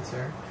attention,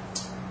 sir.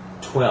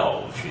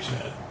 12, she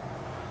said.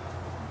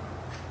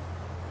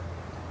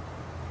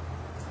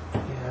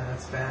 Yeah,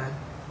 that's bad.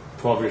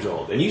 12 years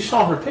old. And you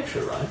saw her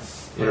picture, right?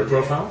 In her I did.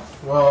 profile?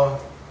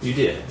 Well, You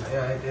did.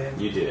 yeah, I did.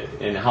 You did.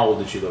 And how old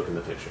did she look in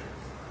the picture?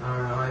 I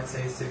don't know, I'd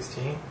say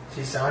 16.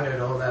 She sounded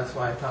old, that's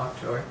why I talked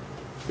to her.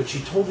 But she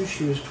told you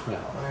she was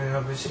 12. I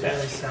know, but she really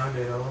Sebastian.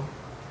 sounded old,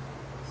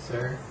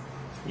 sir.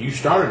 You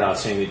started out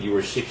saying that you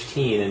were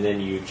 16 and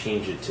then you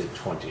changed it to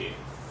 20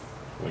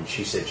 when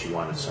she said she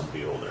wanted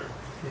somebody older.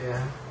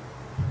 Yeah.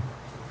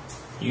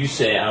 You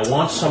say, I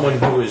want someone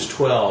who is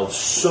 12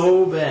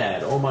 so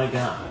bad, oh my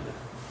God.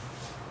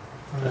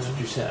 That's what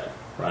you said,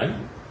 right?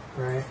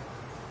 Right.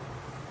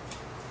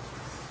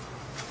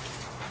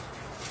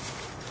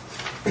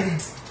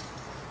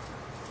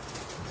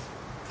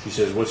 She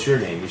says, what's your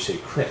name? You say,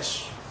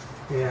 Chris.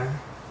 Yeah.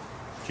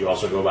 Do you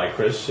also go by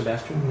Chris,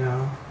 Sebastian?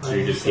 No. So I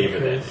you just said gave her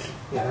that Chris. name?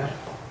 Yeah.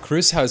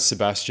 Chris has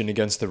Sebastian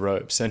against the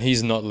ropes, and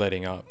he's not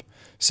letting up.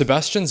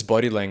 Sebastian's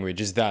body language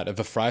is that of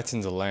a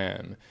frightened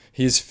lamb.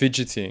 He is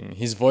fidgeting,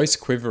 his voice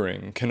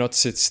quivering, cannot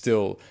sit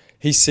still.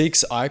 He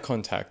seeks eye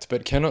contact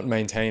but cannot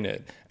maintain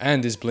it,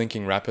 and is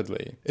blinking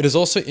rapidly. It is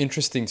also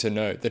interesting to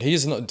note that he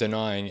is not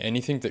denying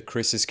anything that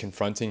Chris is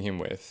confronting him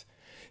with.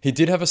 He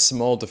did have a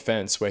small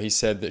defense where he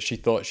said that she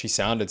thought she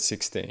sounded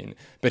 16,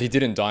 but he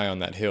didn't die on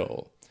that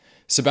hill.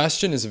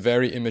 Sebastian is a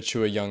very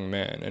immature young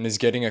man and is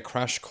getting a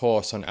crash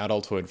course on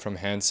adulthood from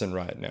Hansen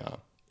right now.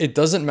 It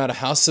doesn't matter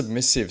how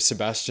submissive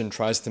Sebastian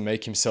tries to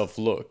make himself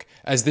look,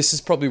 as this has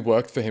probably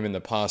worked for him in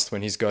the past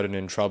when he's gotten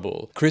in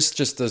trouble. Chris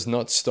just does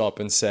not stop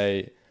and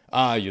say,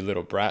 "Ah, you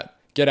little brat,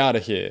 get out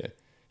of here."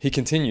 He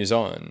continues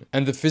on,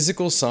 and the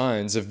physical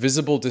signs of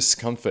visible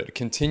discomfort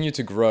continue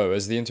to grow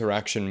as the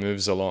interaction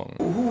moves along.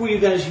 Who were you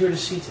guys here to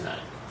see tonight?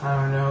 I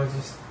don't know,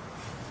 just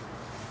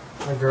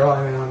a girl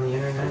I met on the A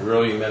internet.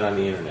 girl you met on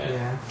the internet.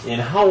 Yeah.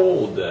 And how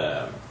old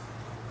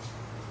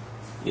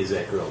is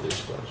that girl, do you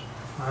suppose?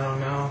 I don't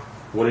know.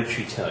 What did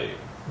she tell you?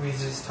 We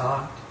just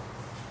talked.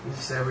 We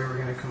just said we were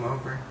going to come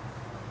over.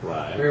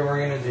 Right. We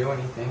weren't going to do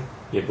anything.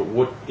 Yeah, but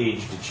what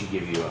age did she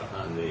give you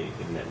on the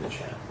internet and the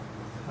chat?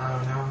 I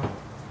don't know.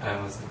 I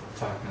wasn't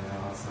talking at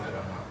all, so I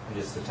don't know. I'm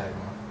just the tag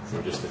along.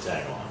 Or just the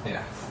tag along?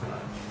 Yeah.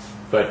 Right.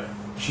 But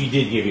she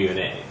did give you an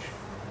age.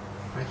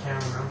 I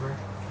can't remember.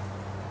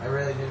 I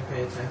really didn't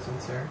pay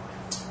attention, sir.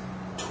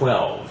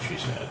 12, she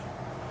said.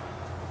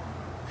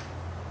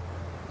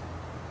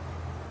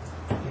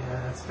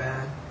 Yeah, that's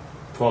bad.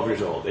 12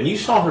 years old. And you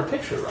saw her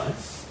picture, right?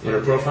 In her I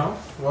did. profile?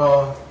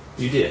 Well,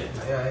 You did.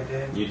 yeah, I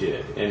did. You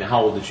did. And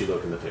how old did she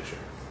look in the picture?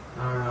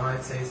 I don't know,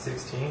 I'd say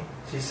 16.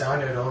 She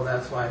sounded old,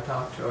 that's why I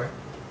talked to her.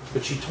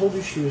 But she told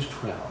you she was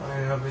 12.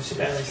 I know, but she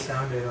really Sebastian.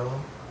 sounded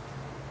old,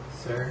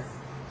 sir.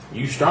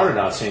 You started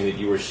out saying that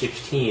you were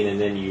 16 and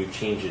then you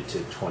changed it to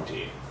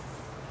 20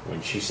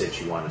 when she said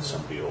she wanted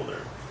somebody older.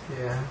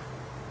 Yeah.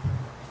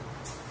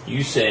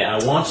 You say,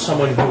 I want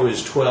someone who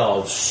is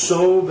 12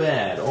 so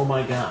bad, oh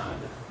my God.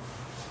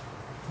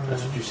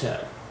 That's what you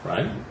said,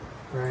 right?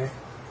 Right.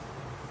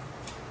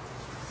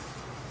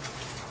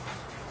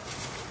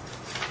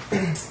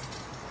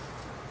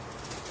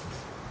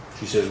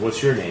 She says,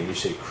 what's your name? You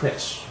say,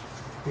 Chris.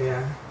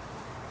 Yeah.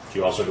 Do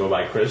you also go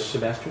by Chris,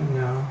 Sebastian?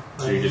 No.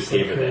 So I you just said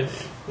gave her that Chris.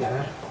 name?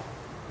 Yeah.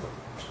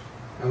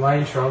 Am I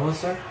in trouble,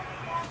 sir?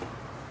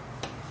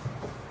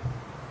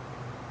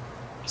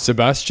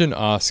 Sebastian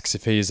asks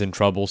if he is in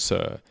trouble,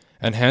 sir,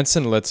 and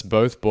Hansen lets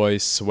both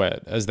boys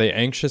sweat as they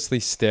anxiously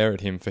stare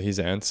at him for his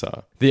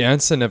answer. The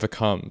answer never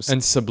comes,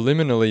 and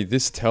subliminally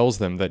this tells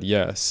them that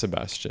yes,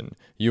 Sebastian,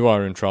 you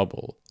are in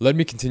trouble. Let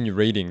me continue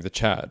reading the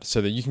chat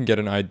so that you can get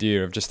an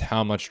idea of just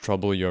how much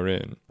trouble you're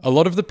in. A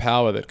lot of the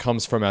power that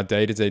comes from our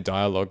day-to-day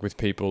dialogue with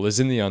people is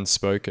in the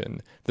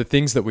unspoken, the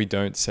things that we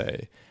don't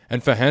say.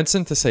 And for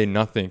Hansen to say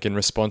nothing in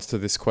response to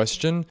this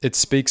question, it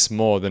speaks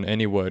more than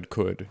any word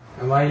could.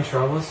 Am I in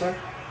trouble, sir?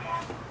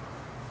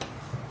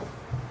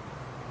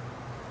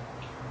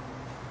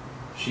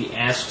 She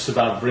asks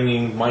about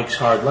bringing Mike's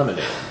Hard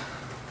Lemonade.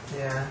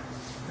 Yeah,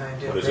 I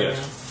do. What is bring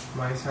this?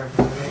 Mike's Hard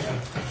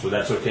Lemonade. So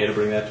that's okay to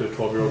bring that to a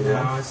 12-year-old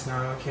girl? No, it's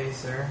not okay,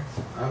 sir.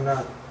 I'm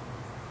not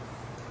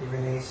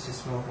even aged to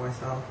smoke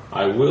myself.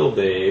 I will,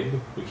 babe.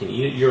 We can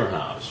eat at your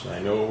house. I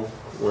know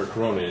where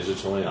Corona is.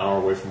 It's only an hour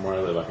away from where I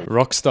live. I can...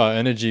 Rockstar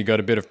Energy got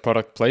a bit of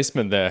product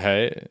placement there,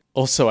 hey?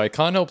 Also, I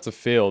can't help to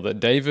feel that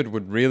David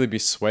would really be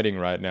sweating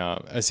right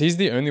now, as he's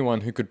the only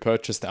one who could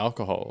purchase the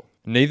alcohol.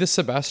 Neither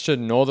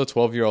Sebastian nor the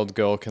 12-year-old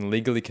girl can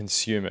legally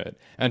consume it,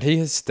 and he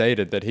has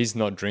stated that he's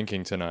not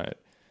drinking tonight.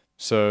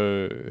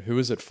 So, who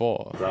is it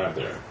for? Drive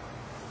there.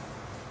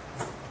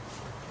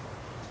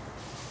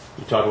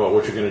 You talk about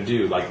what you're going to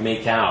do, like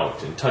make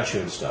out and touch you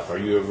and stuff. Are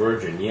you a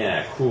virgin?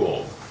 Yeah,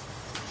 cool.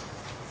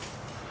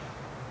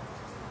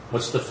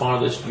 What's the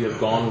farthest you have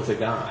gone with a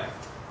guy?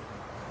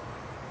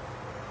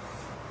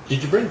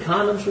 Did you bring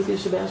condoms with you,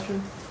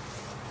 Sebastian?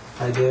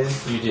 I did.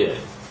 You did.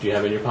 Do you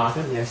have in your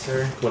pocket? Yes,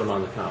 sir. Put them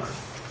on the counter.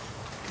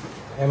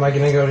 Am I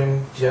gonna go to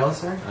jail,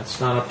 sir? That's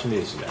not up to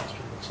me, Sebastian.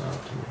 That's not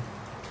up to me.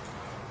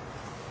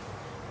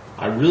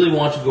 I really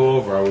want to go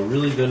over. Are we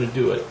really going to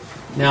do it?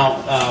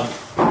 Now,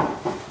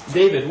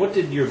 David, what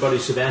did your buddy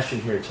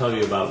Sebastian here tell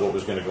you about what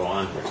was going to go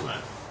on here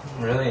tonight?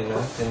 Really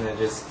nothing. It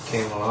just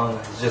came along.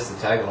 It's just a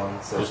tag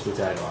along. So Just to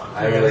tag along.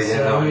 I really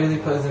didn't know. I really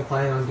wasn't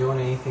planning on doing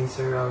anything,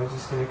 sir. I was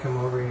just gonna come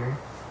over here.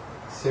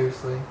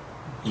 Seriously.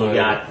 You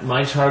got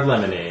Mike's Hard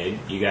Lemonade.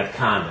 You got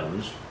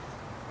condoms.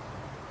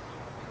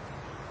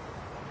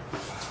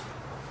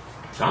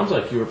 Sounds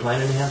like you were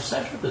planning to have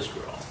sex with this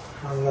girl.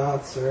 I'm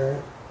not,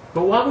 sir.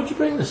 But why would you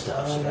bring this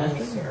stuff, I know,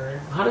 Sebastian?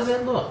 sir. How does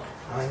that look?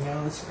 I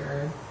know,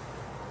 sir.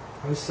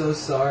 I'm so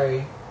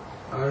sorry.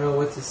 I don't know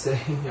what to say.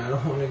 I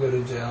don't want to go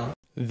to jail.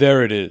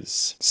 There it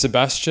is.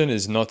 Sebastian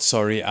is not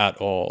sorry at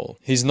all.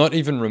 He's not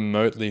even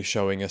remotely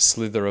showing a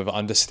slither of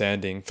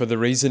understanding for the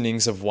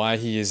reasonings of why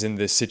he is in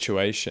this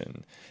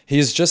situation. He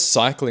is just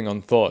cycling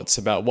on thoughts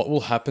about what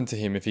will happen to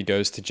him if he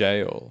goes to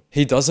jail.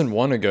 He doesn't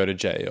want to go to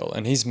jail,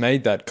 and he's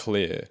made that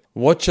clear.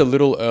 Watch a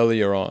little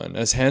earlier on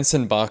as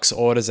Hansen barks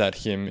orders at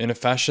him in a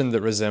fashion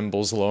that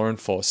resembles law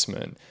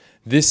enforcement.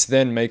 This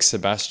then makes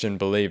Sebastian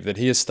believe that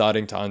he is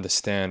starting to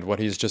understand what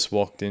he's just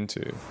walked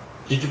into.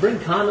 Did you bring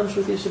condoms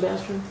with you,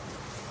 Sebastian?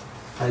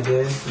 I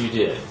did. You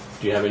did.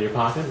 Do you have in your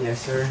pocket?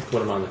 Yes, sir. Put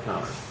them on the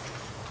counter.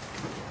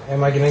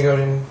 Am I gonna go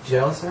to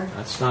jail, sir?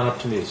 That's not up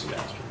to me,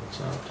 Sebastian. That's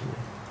not up to me.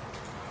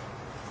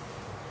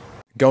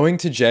 Going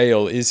to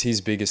jail is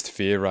his biggest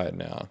fear right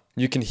now.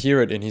 You can hear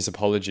it in his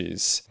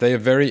apologies. They are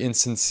very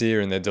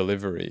insincere in their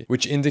delivery,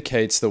 which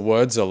indicates the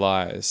words are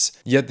lies,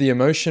 yet the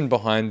emotion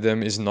behind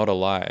them is not a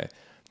lie.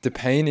 The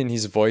pain in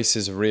his voice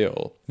is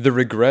real. The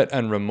regret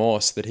and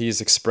remorse that he is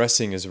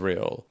expressing is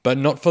real, but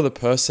not for the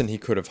person he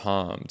could have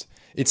harmed.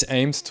 It's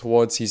aimed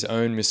towards his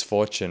own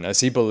misfortune as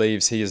he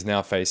believes he is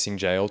now facing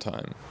jail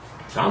time.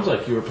 Sounds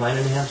like you were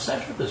planning to have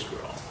sex with this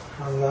girl.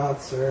 I'm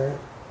not, sir.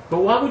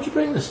 But why would you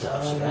bring this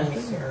stuff, I know,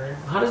 Sebastian? sir.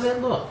 How does that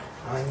look?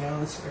 I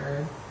know,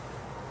 sir.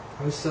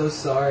 I'm so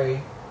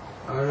sorry.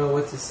 I don't know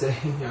what to say.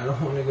 I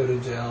don't want to go to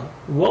jail.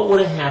 What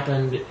would have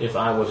happened if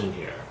I wasn't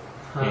here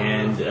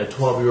and a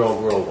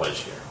 12-year-old girl was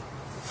here?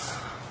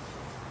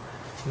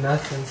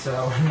 Nothing, so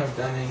I wouldn't have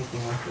done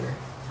anything with her.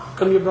 How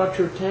come you brought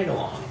your tag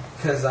along?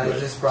 Because I Right.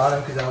 just brought him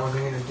because I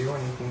wasn't going to do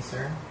anything,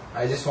 sir.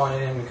 I just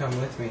wanted him to come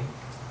with me.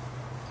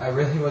 I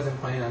really wasn't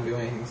planning on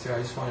doing anything, sir.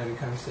 I just wanted to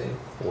come see.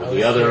 Or I the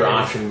was other curious.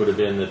 option would have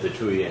been that the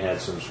two of you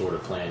had some sort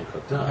of plan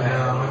cooked up. I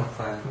had no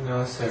plan.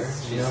 No, sir.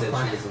 She No said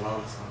plan. she was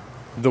alone. So.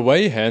 The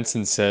way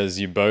Hansen says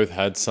you both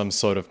had some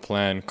sort of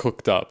plan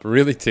cooked up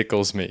really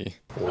tickles me.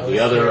 Or I the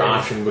was other curious.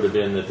 option would have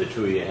been that the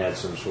two of you had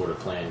some sort of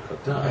plan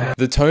cooked up.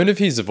 The tone of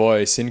his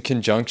voice in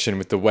conjunction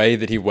with the way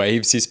that he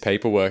waves his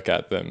paperwork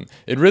at them,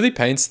 it really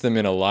paints them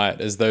in a light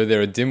as though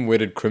they're a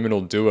dim-witted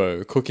criminal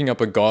duo cooking up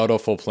a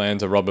god-awful plan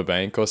to rob a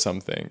bank or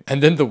something.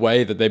 And then the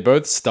way that they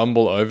both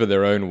stumble over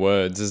their own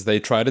words as they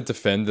try to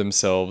defend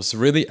themselves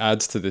really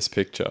adds to this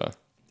picture.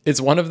 It's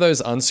one of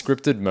those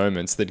unscripted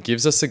moments that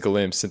gives us a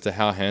glimpse into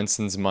how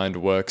Hansen's mind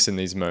works in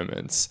these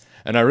moments.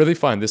 And I really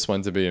find this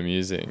one to be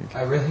amusing.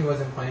 I really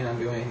wasn't planning on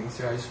doing anything,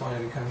 sir. I just wanted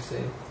to come see.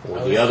 Or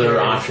I the was other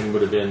curious. option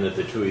would have been that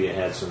the two of you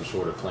had some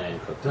sort of plan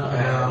cooked up. I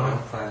had No. no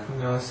plan.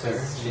 No,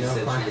 sir. She No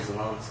said plan. she was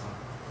alone. So.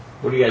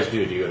 What do you guys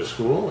do? Do you go to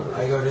school? Or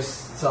I go to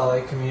Salt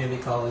Lake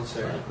Community College,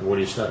 sir. what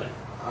are you studying?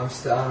 I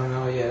don't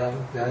know yet.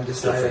 I'm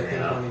decided. I figuring think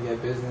it I out. want to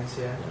get business,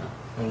 yeah.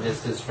 Yeah. I'm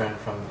just his friend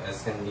from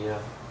Escondido.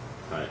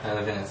 Right. I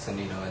live in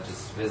Escondido. I'm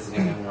just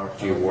visiting him.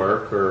 Do you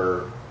work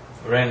or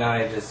Right now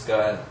I just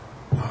got,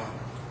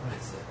 what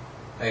is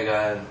it? I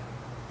got,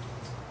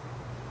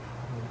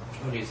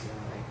 what do you say,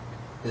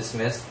 like,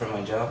 dismissed from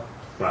my job.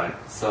 Right.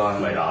 So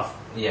I'm Laid off.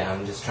 Yeah,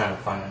 I'm just trying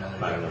to find another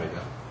Find job another right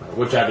now.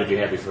 What job did you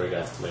have before you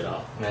got laid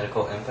off?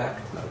 Medical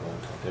impact.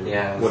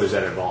 Yeah, What does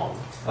that involve?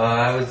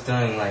 I was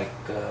doing like,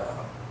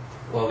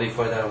 well,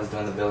 before that I was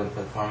doing the billing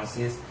for the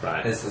pharmacies.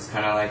 Right. This was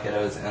kind of like it.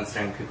 I was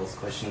answering people's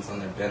questions on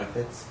their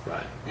benefits.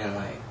 Right. And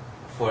like,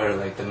 for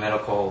like the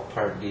medical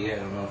Part D, I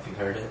don't know if you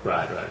heard it.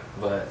 Right.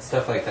 But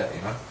stuff like that,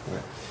 you know.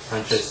 Right.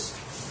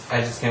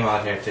 I just came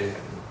out here to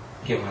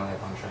get my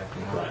life on track,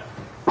 you know.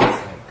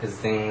 Right.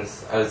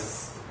 Because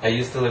I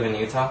used to live in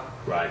Utah.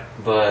 Right.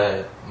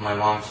 But my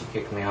mom, she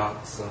kicked me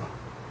out, so.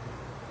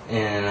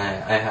 And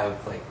I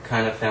have like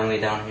kind of family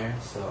down here,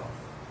 so.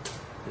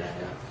 Yeah.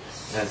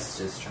 That's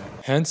just trying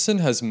to... Hansen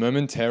has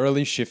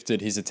momentarily shifted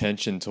his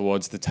attention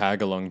towards the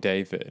tag-along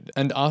David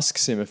and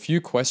asks him a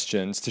few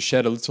questions to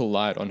shed a little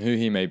light on who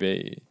he may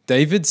be.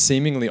 David's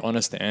seemingly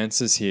honest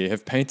answers here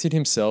have painted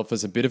himself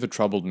as a bit of a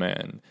troubled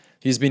man.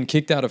 He's been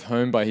kicked out of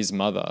home by his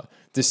mother,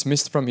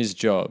 dismissed from his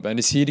job, and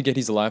is here to get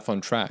his life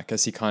on track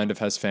as he kind of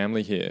has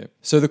family here.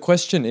 So the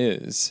question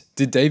is,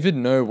 did David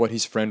know what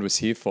his friend was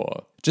here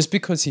for? Just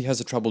because he has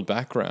a troubled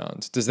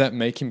background, does that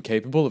make him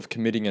capable of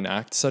committing an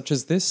act such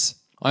as this?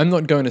 I'm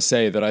not going to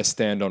say that I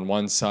stand on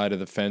one side of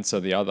the fence or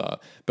the other,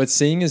 but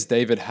seeing as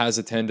David has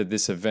attended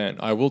this event,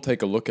 I will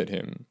take a look at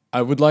him.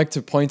 I would like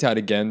to point out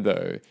again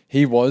though,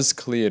 he was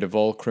cleared of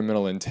all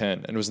criminal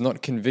intent and was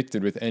not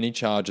convicted with any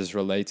charges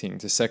relating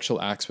to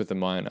sexual acts with a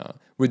minor.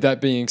 With that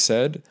being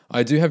said,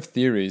 I do have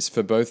theories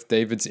for both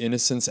David's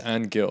innocence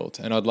and guilt,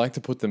 and I'd like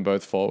to put them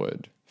both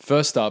forward.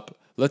 First up,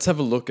 let's have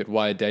a look at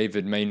why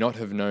David may not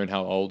have known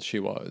how old she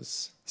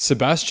was.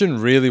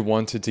 Sebastian really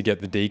wanted to get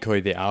the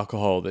decoy the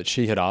alcohol that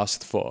she had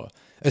asked for,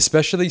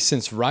 especially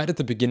since right at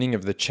the beginning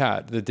of the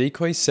chat, the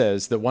decoy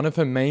says that one of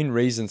her main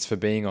reasons for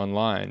being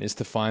online is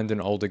to find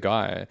an older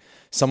guy,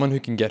 someone who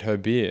can get her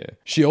beer.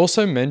 She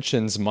also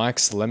mentions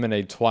Mike's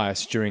Lemonade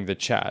twice during the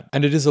chat,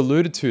 and it is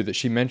alluded to that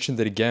she mentioned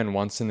it again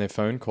once in their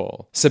phone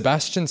call.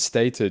 Sebastian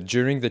stated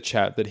during the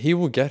chat that he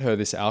will get her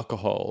this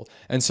alcohol,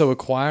 and so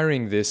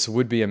acquiring this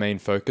would be a main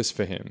focus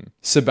for him.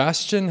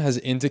 Sebastian has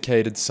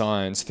indicated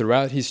signs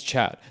throughout his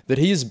chat that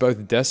he is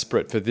both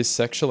desperate for this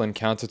sexual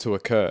encounter to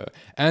occur,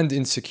 and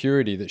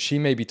insecurity that she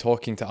may be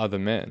talking to other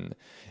men.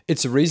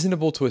 It's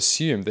reasonable to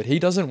assume that he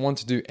doesn't want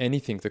to do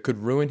anything that could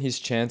ruin his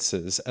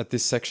chances at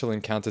this sexual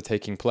encounter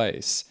taking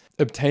place.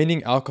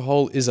 Obtaining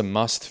alcohol is a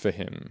must for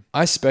him.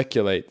 I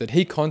speculate that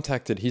he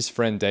contacted his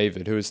friend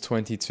David, who is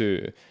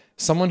 22,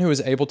 someone who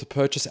was able to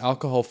purchase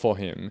alcohol for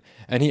him,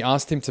 and he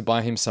asked him to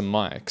buy him some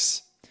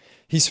mics.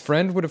 His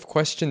friend would have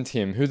questioned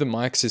him who the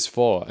mics is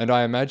for, and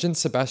I imagine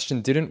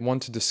Sebastian didn't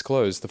want to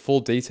disclose the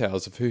full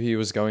details of who he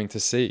was going to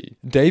see.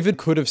 David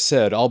could have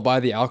said, "I'll buy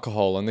the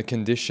alcohol on the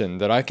condition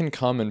that I can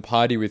come and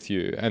party with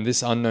you and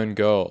this unknown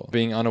girl,"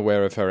 being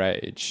unaware of her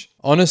age.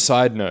 On a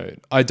side note,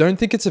 I don't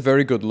think it's a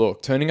very good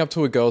look turning up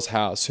to a girl's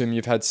house whom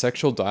you've had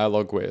sexual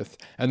dialogue with,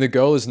 and the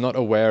girl is not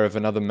aware of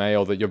another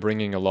male that you're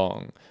bringing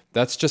along.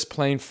 That's just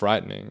plain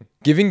frightening.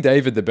 Giving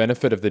David the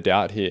benefit of the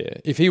doubt here,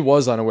 if he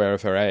was unaware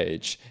of her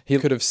age, he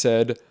could have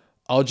said,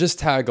 "I'll just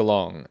tag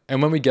along,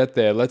 and when we get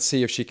there, let's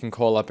see if she can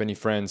call up any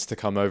friends to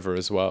come over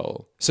as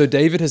well." So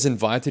David has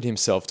invited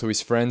himself to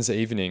his friend's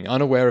evening,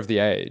 unaware of the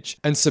age,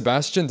 and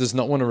Sebastian does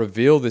not want to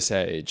reveal this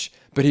age,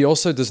 but he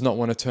also does not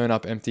want to turn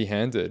up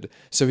empty-handed,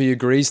 so he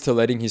agrees to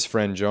letting his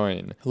friend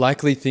join,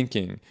 likely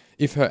thinking,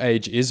 if her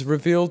age is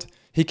revealed,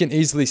 he can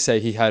easily say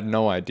he had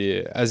no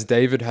idea, as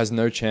David has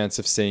no chance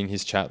of seeing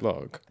his chat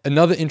log.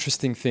 Another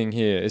interesting thing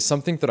here is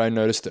something that I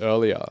noticed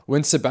earlier.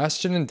 When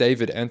Sebastian and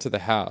David enter the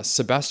house,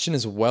 Sebastian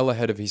is well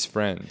ahead of his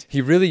friend.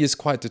 He really is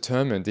quite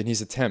determined in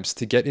his attempts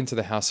to get into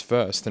the house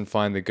first and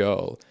find the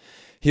girl.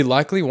 He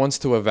likely wants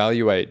to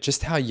evaluate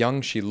just how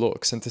young she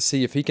looks and to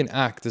see if he can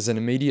act as an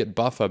immediate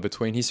buffer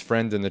between his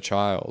friend and the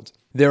child.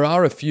 There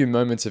are a few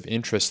moments of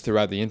interest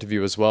throughout the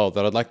interview as well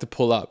that I'd like to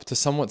pull up to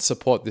somewhat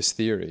support this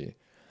theory.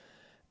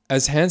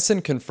 As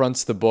Hansen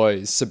confronts the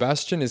boys,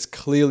 Sebastian is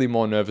clearly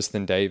more nervous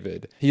than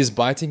David. He is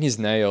biting his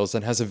nails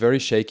and has a very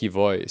shaky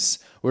voice,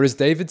 whereas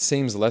David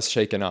seems less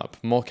shaken up,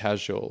 more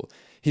casual.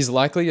 He's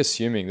likely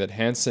assuming that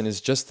Hansen is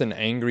just an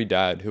angry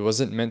dad who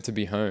wasn't meant to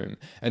be home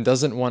and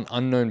doesn't want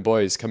unknown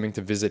boys coming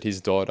to visit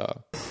his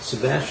daughter.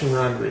 Sebastian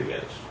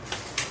Rodriguez.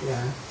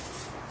 Yeah.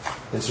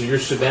 And so you're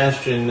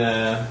Sebastian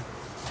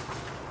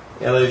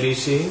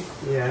LABC?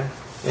 Yeah.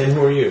 And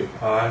who are you?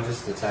 Oh, I'm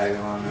just the tag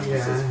along.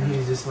 Yeah,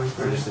 he's just my You're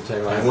friend. just a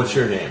tagline. And what's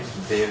your name?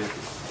 David.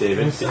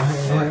 David. I'm sorry,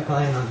 I wasn't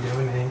planning on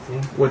doing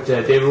anything. What,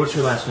 David, what's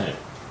your last name?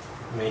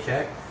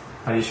 Makek.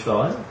 How do you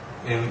spell it?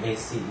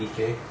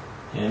 M-A-C-E-K.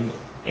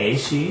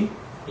 M-A-C-E-K.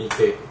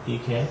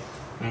 E-K.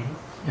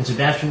 And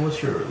Sebastian,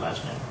 what's your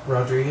last name?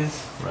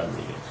 Rodriguez?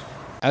 Rodriguez.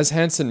 As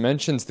Hansen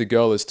mentions the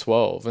girl is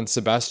 12 and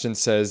Sebastian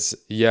says,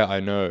 "Yeah,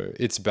 I know,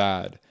 it's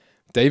bad,"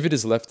 David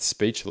is left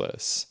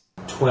speechless.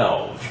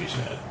 12, she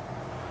said.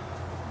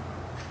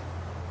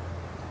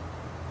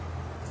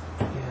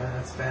 Yeah,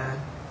 that's bad.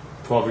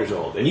 12 years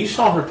old. And you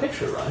saw her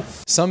picture, right?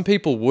 Some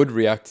people would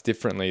react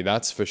differently,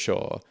 that's for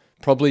sure,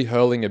 probably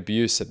hurling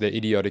abuse at their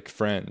idiotic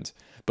friend.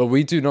 But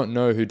we do not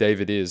know who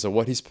David is or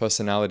what his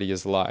personality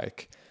is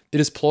like. It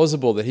is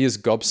plausible that he is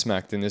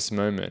gobsmacked in this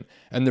moment,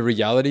 and the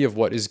reality of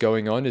what is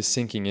going on is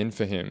sinking in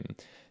for him.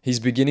 He's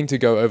beginning to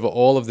go over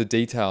all of the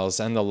details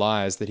and the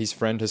lies that his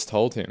friend has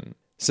told him.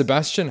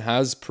 Sebastian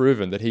has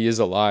proven that he is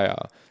a liar,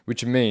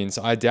 which means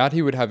I doubt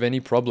he would have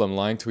any problem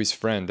lying to his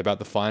friend about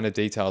the finer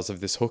details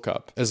of this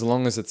hookup, as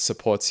long as it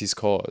supports his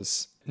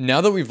cause. Now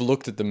that we've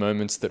looked at the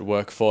moments that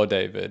work for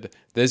David,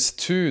 there's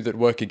two that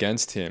work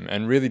against him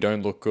and really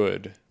don't look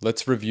good.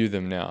 Let's review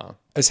them now.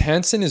 As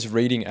Hansen is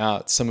reading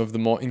out some of the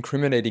more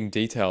incriminating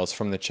details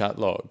from the chat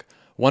log,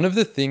 one of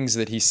the things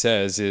that he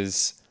says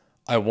is,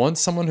 "I want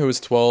someone who is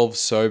 12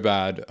 so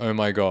bad, oh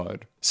my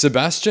god."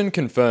 Sebastian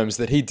confirms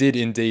that he did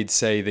indeed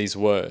say these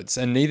words,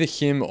 and neither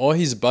him or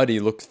his buddy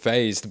looked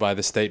fazed by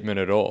the statement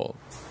at all.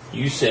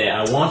 You say,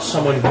 "I want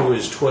someone who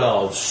is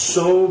 12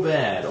 so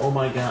bad, oh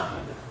my god."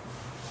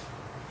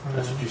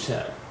 That's what you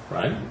said,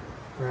 right?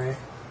 Right.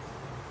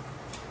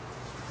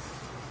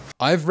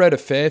 I've read a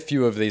fair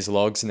few of these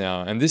logs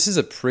now, and this is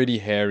a pretty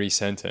hairy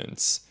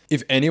sentence.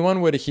 If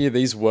anyone were to hear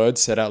these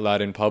words said out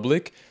loud in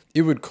public,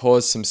 it would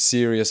cause some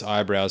serious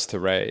eyebrows to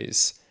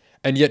raise.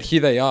 And yet here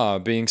they are,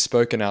 being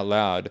spoken out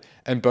loud,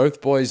 and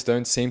both boys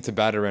don't seem to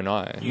batter an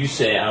eye. You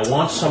say, "I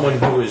want someone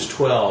who is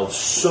 12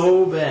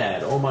 so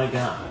bad, oh my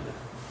god."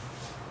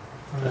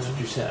 That's what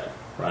you said,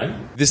 right?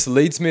 This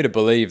leads me to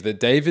believe that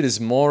David is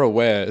more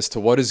aware as to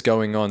what is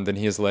going on than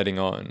he is letting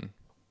on.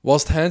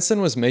 Whilst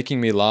Hansen was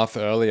making me laugh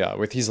earlier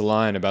with his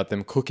line about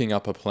them cooking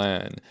up a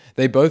plan,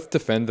 they both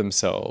defend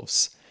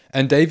themselves.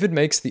 And David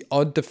makes the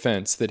odd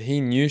defense that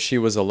he knew she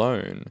was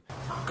alone.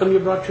 How come you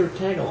brought your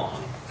tag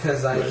along?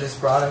 Because I just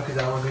brought him because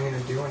I wasn't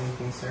going to do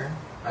anything, sir.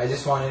 I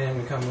just wanted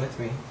him to come with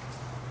me.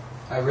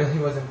 I really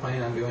wasn't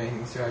planning on doing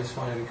anything, sir. I just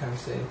wanted to come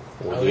see.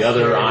 Well, the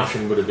other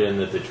option would have been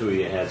that the two of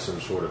you had some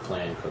sort of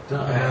plan cooked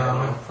up.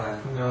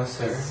 No,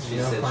 sir. She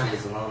said she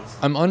was alone.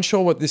 I'm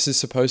unsure what this is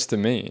supposed to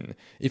mean.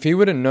 If he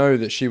were to know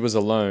that she was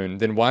alone,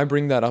 then why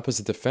bring that up as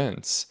a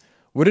defense?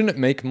 Wouldn't it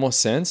make more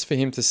sense for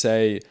him to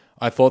say,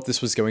 "I thought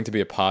this was going to be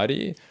a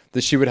party,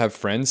 that she would have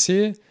friends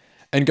here"?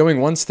 And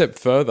going one step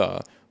further,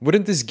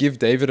 wouldn't this give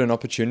David an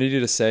opportunity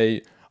to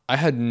say, "I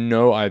had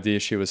no idea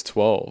she was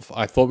 12.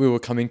 I thought we were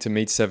coming to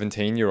meet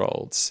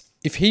 17-year-olds."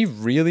 If he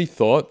really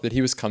thought that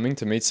he was coming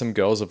to meet some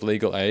girls of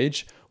legal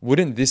age,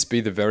 wouldn't this be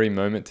the very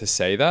moment to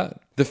say that?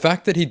 The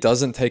fact that he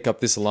doesn't take up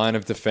this line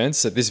of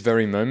defense at this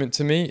very moment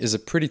to me is a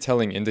pretty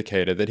telling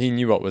indicator that he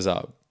knew what was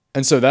up.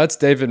 And so that's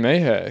David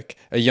Mayheck,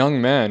 a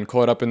young man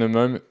caught up in the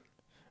moment.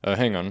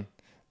 Hang on.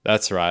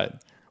 That's right.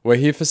 We're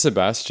here for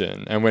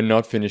Sebastian, and we're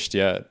not finished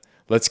yet.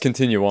 Let's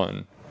continue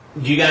on.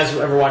 Do you guys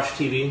ever watch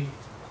TV?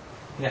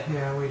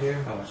 Yeah, we do.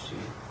 I watched you.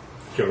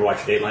 Did you ever watch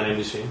Dateline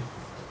NBC?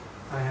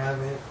 I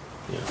haven't.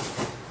 Yeah.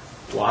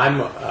 Well,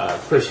 I'm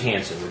Chris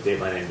Hansen with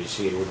Dateline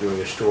NBC, and we're doing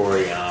a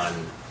story on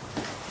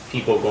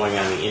people going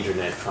on the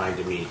internet trying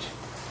to meet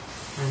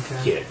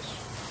kids.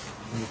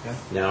 Okay.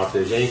 Now, if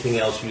there's anything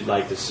else you'd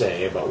like to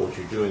say about what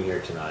you're doing here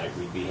tonight,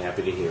 we'd be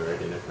happy to hear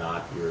it, and if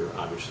not, you're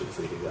obviously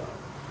free to go.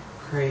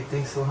 Great,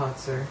 thanks a lot,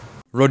 sir.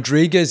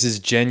 Rodriguez is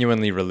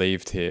genuinely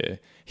relieved here.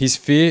 His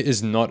fear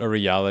is not a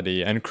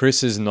reality, and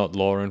Chris is not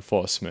law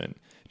enforcement.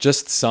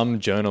 Just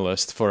some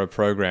journalist for a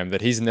program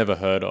that he's never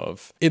heard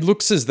of. It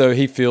looks as though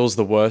he feels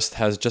the worst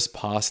has just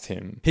passed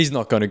him. He's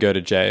not going to go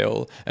to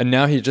jail, and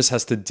now he just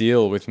has to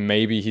deal with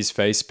maybe his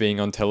face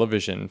being on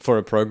television for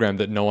a program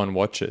that no one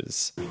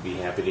watches. We'd be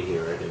happy to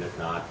hear it, and if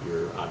not,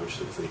 you're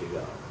obviously free to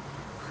go.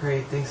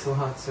 Great, thanks a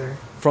lot, sir.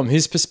 From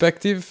his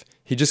perspective,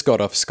 he just got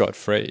off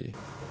scot-free.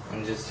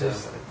 I'm just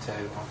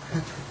Tag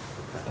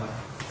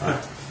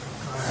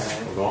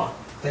Alright, we'll go on.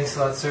 Thanks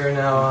a lot, sir.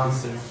 Now,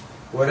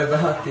 what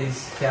about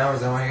these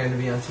cameras? Am I going to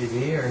be on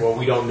TV, or Well,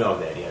 we don't know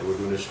that yet. We're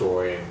doing a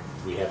story, and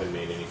we haven't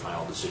made any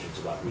final decisions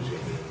about who's going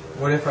to be in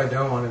there. what if I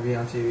don't want to be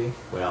on TV?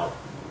 Well,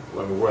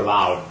 I mean, we're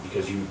allowed,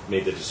 because you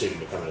made the decision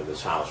to come into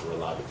this house, we're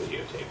allowed to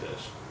videotape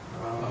this.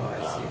 Oh,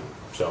 I see.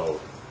 So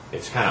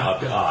it's kind of up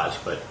to us,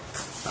 but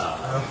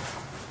I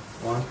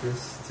don't want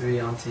this to be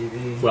on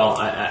TV. well,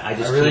 I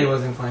just I really can't-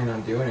 wasn't planning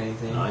on doing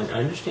anything. I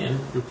understand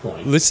your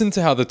point. Listen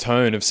to how the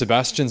tone of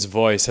Sebastian's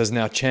voice has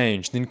now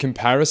changed in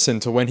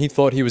comparison to when he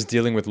thought he was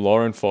dealing with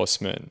law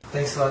enforcement.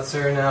 Thanks a lot,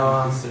 sir.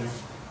 Now,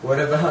 what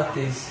about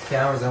these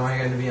cameras? Am I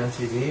going to be on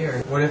TV, or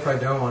what if I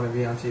don't want to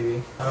be on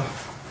TV? I don't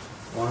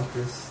want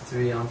this to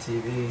be on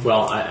TV.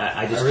 Well,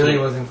 I just I really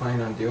can't- wasn't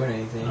planning on doing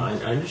anything. I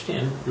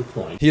understand your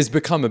point. He has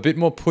become a bit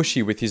more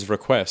pushy with his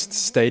requests,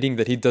 stating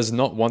that he does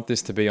not want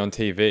this to be on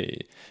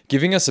TV,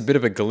 giving us a bit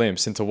of a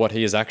glimpse into what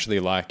he is actually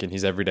like in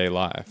his everyday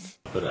life.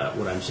 But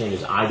what I'm saying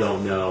is I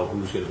don't know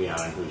who's going to be on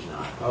and who's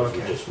not. because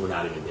Okay. We're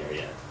not even there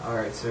yet. All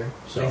right, sir.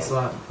 So, Thanks a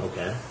lot.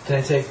 Okay. Can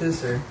I take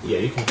this, or? Yeah,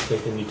 you can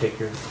take and you take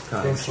your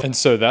comments. Thanks. And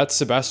so that's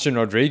Sebastian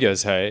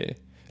Rodriguez, hey?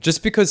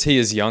 Just because he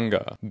is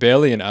younger,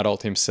 barely an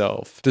adult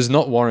himself, does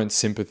not warrant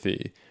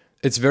sympathy.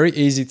 It's very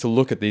easy to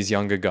look at these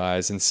younger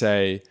guys and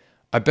say,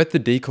 I bet the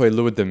decoy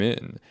lured them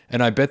in,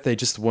 and I bet they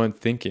just weren't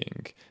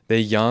thinking. They're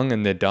young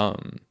and they're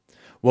dumb.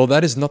 Well,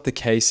 that is not the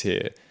case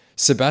here.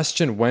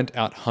 Sebastian went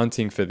out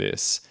hunting for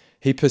this.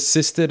 He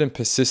persisted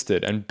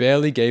and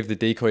barely gave the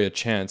decoy a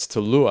chance to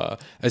lure,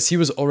 as he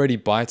was already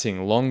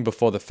biting long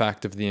before the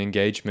fact of the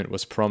engagement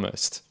was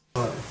promised.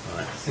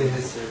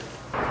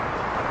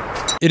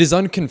 It is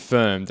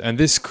unconfirmed, and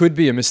this could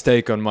be a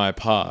mistake on my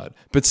part,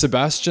 but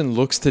Sebastian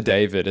looks to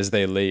David as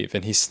they leave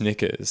and he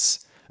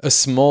snickers. A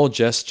small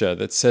gesture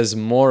that says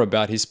more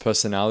about his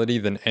personality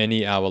than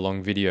any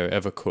hour-long video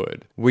ever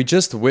could. We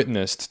just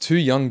witnessed two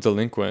young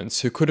delinquents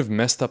who could have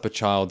messed up a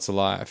child's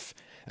life,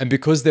 and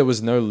because there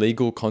was no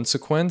legal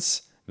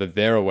consequence, that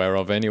they're aware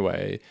of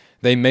anyway,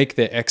 they make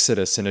their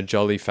exodus in a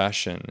jolly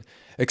fashion,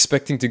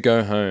 expecting to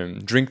go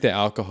home, drink their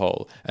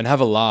alcohol, and have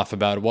a laugh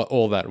about what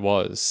all that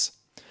was.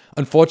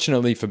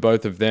 Unfortunately for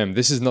both of them,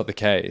 this is not the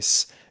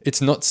case.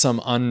 It's not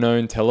some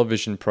unknown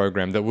television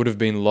program that would have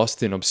been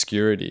lost in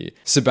obscurity.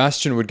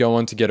 Sebastian would go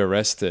on to get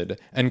arrested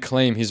and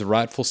claim his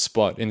rightful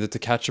spot in the To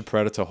Catch a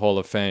Predator Hall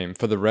of Fame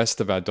for the rest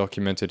of our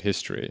documented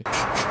history.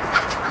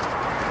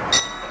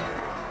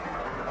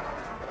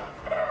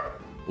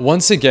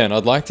 Once again,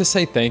 I'd like to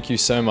say thank you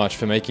so much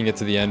for making it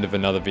to the end of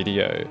another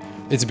video.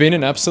 It's been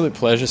an absolute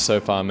pleasure so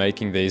far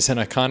making these,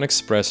 and I can't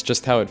express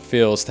just how it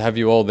feels to have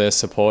you all there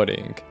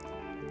supporting.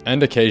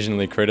 And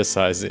occasionally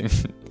criticizing.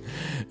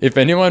 If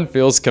anyone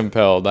feels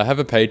compelled, I have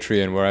a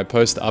Patreon where I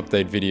post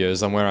update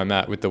videos on where I'm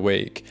at with the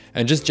week,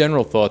 and just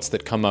general thoughts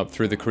that come up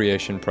through the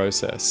creation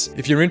process.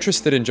 If you're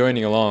interested in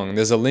joining along,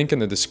 there's a link in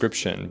the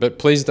description, but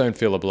please don't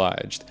feel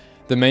obliged.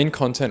 The main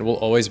content will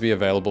always be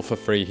available for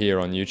free here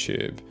on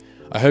YouTube.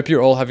 I hope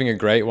you're all having a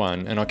great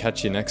one, and I'll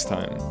catch you next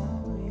time.